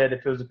just said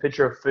if it was a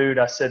picture of food,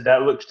 I said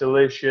that looks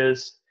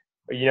delicious.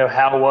 Or,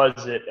 how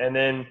was it? And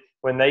then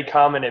when they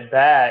commented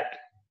back,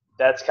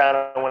 that's kind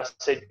of when I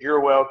said, you're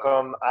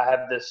welcome. I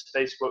have this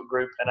Facebook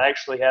group, and I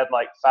actually had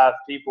like 5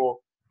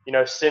 people,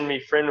 send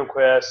me friend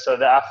requests. So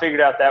that I figured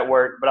out that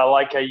worked. But I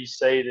like how you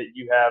say that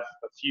you have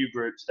a few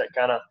groups that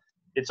kind of,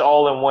 it's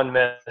all in one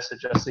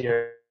message. I see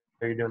how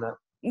you're doing that.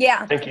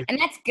 Yeah. Thank you. And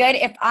that's good.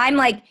 If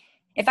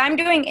I'm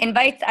doing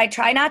invites, I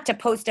try not to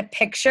post a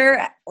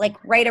picture like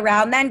right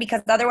around then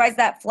because otherwise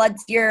that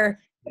floods your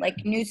like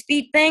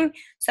newsfeed thing.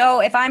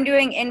 So if I'm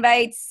doing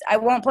invites, I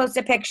won't post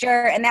a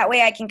picture and that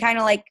way I can kind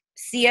of like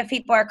see if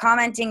people are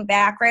commenting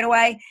back right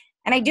away.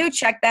 And I do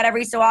check that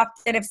every so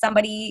often if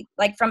somebody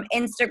like from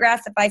Instagram,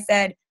 if I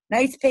said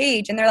nice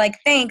page and they're like,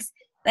 thanks.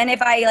 Then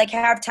if I like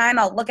have time,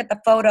 I'll look at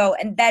the photo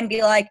and then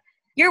be like,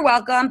 you're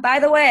welcome. By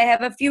the way, I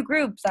have a few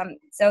groups.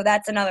 So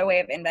that's another way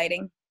of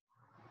inviting.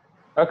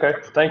 Okay.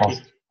 Thank you.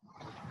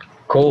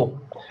 Cool.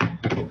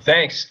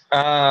 Thanks.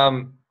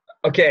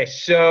 Okay.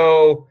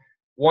 So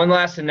one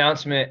last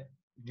announcement.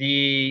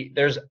 They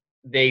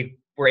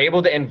were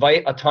able to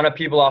invite a ton of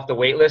people off the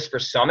wait list for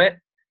Summit.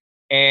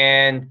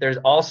 And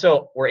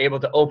we're able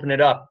to open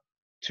it up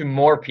to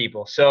more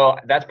people. So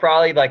that's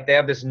probably like they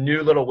have this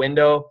new little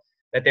window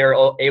that they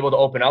were able to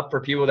open up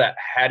for people that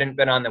hadn't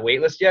been on the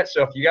wait list yet.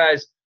 So if you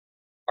guys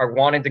are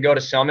wanting to go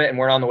to Summit and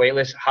we're on the wait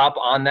list, hop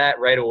on that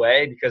right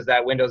away because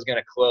that window is going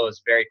to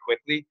close very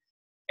quickly.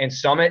 And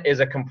Summit is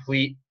a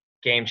complete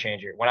game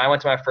changer. When I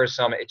went to my first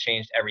Summit, it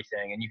changed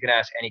everything. And you can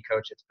ask any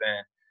coach it's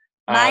been.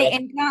 My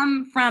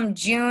income from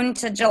June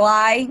to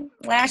July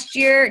last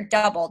year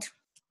doubled.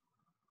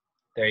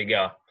 There you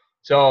go.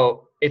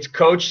 So it's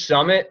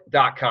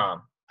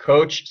coachsummit.com.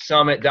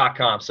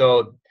 Coachsummit.com.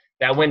 So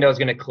that window is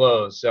going to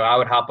close. So I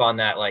would hop on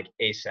that like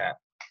ASAP.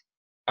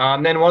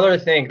 Then one other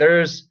thing,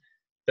 there's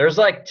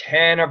like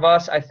 10 of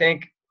us, I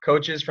think,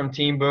 coaches from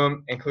Team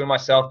Boom, including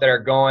myself, that are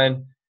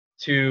going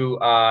to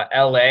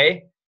LA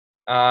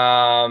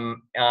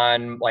on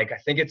like, I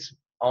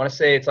want to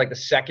say it's like the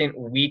second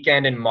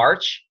weekend in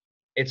March.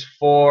 It's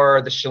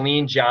for the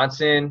Chalene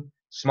Johnson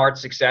Smart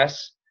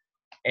Success.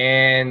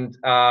 And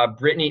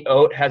Brittany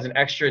Oat has an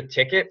extra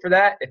ticket for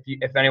that.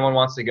 If anyone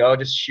wants to go,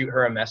 just shoot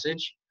her a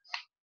message.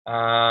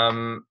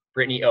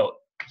 Brittany Oat.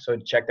 So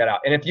check that out.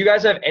 And if you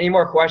guys have any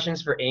more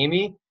questions for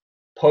Amy,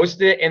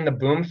 post it in the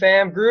Boom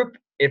Fam group.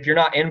 If you're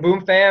not in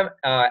Boom Fam,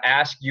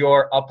 ask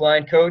your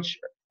upline coach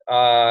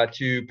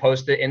to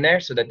post it in there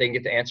so that they can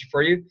get the answer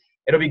for you.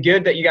 It'll be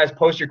good that you guys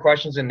post your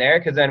questions in there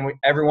because then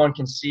everyone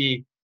can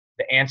see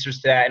the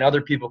answers to that, and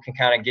other people can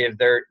kind of give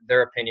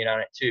their opinion on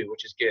it too,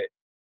 which is good.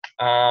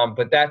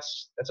 But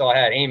that's all I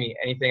had. Amy,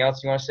 anything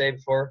else you want to say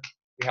before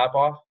we hop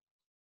off?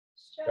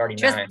 It's already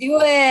Just 9. do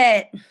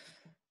it.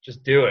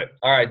 Just do it.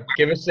 All right,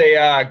 give us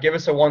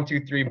a 1,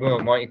 2, 3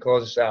 boom. Why don't you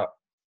close us out?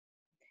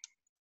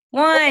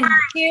 1,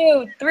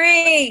 2,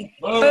 3.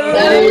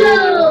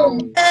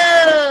 Boom.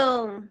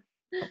 Boom.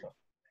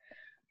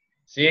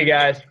 See you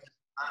guys.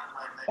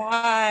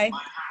 Bye.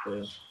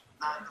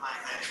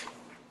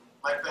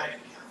 My bank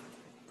account.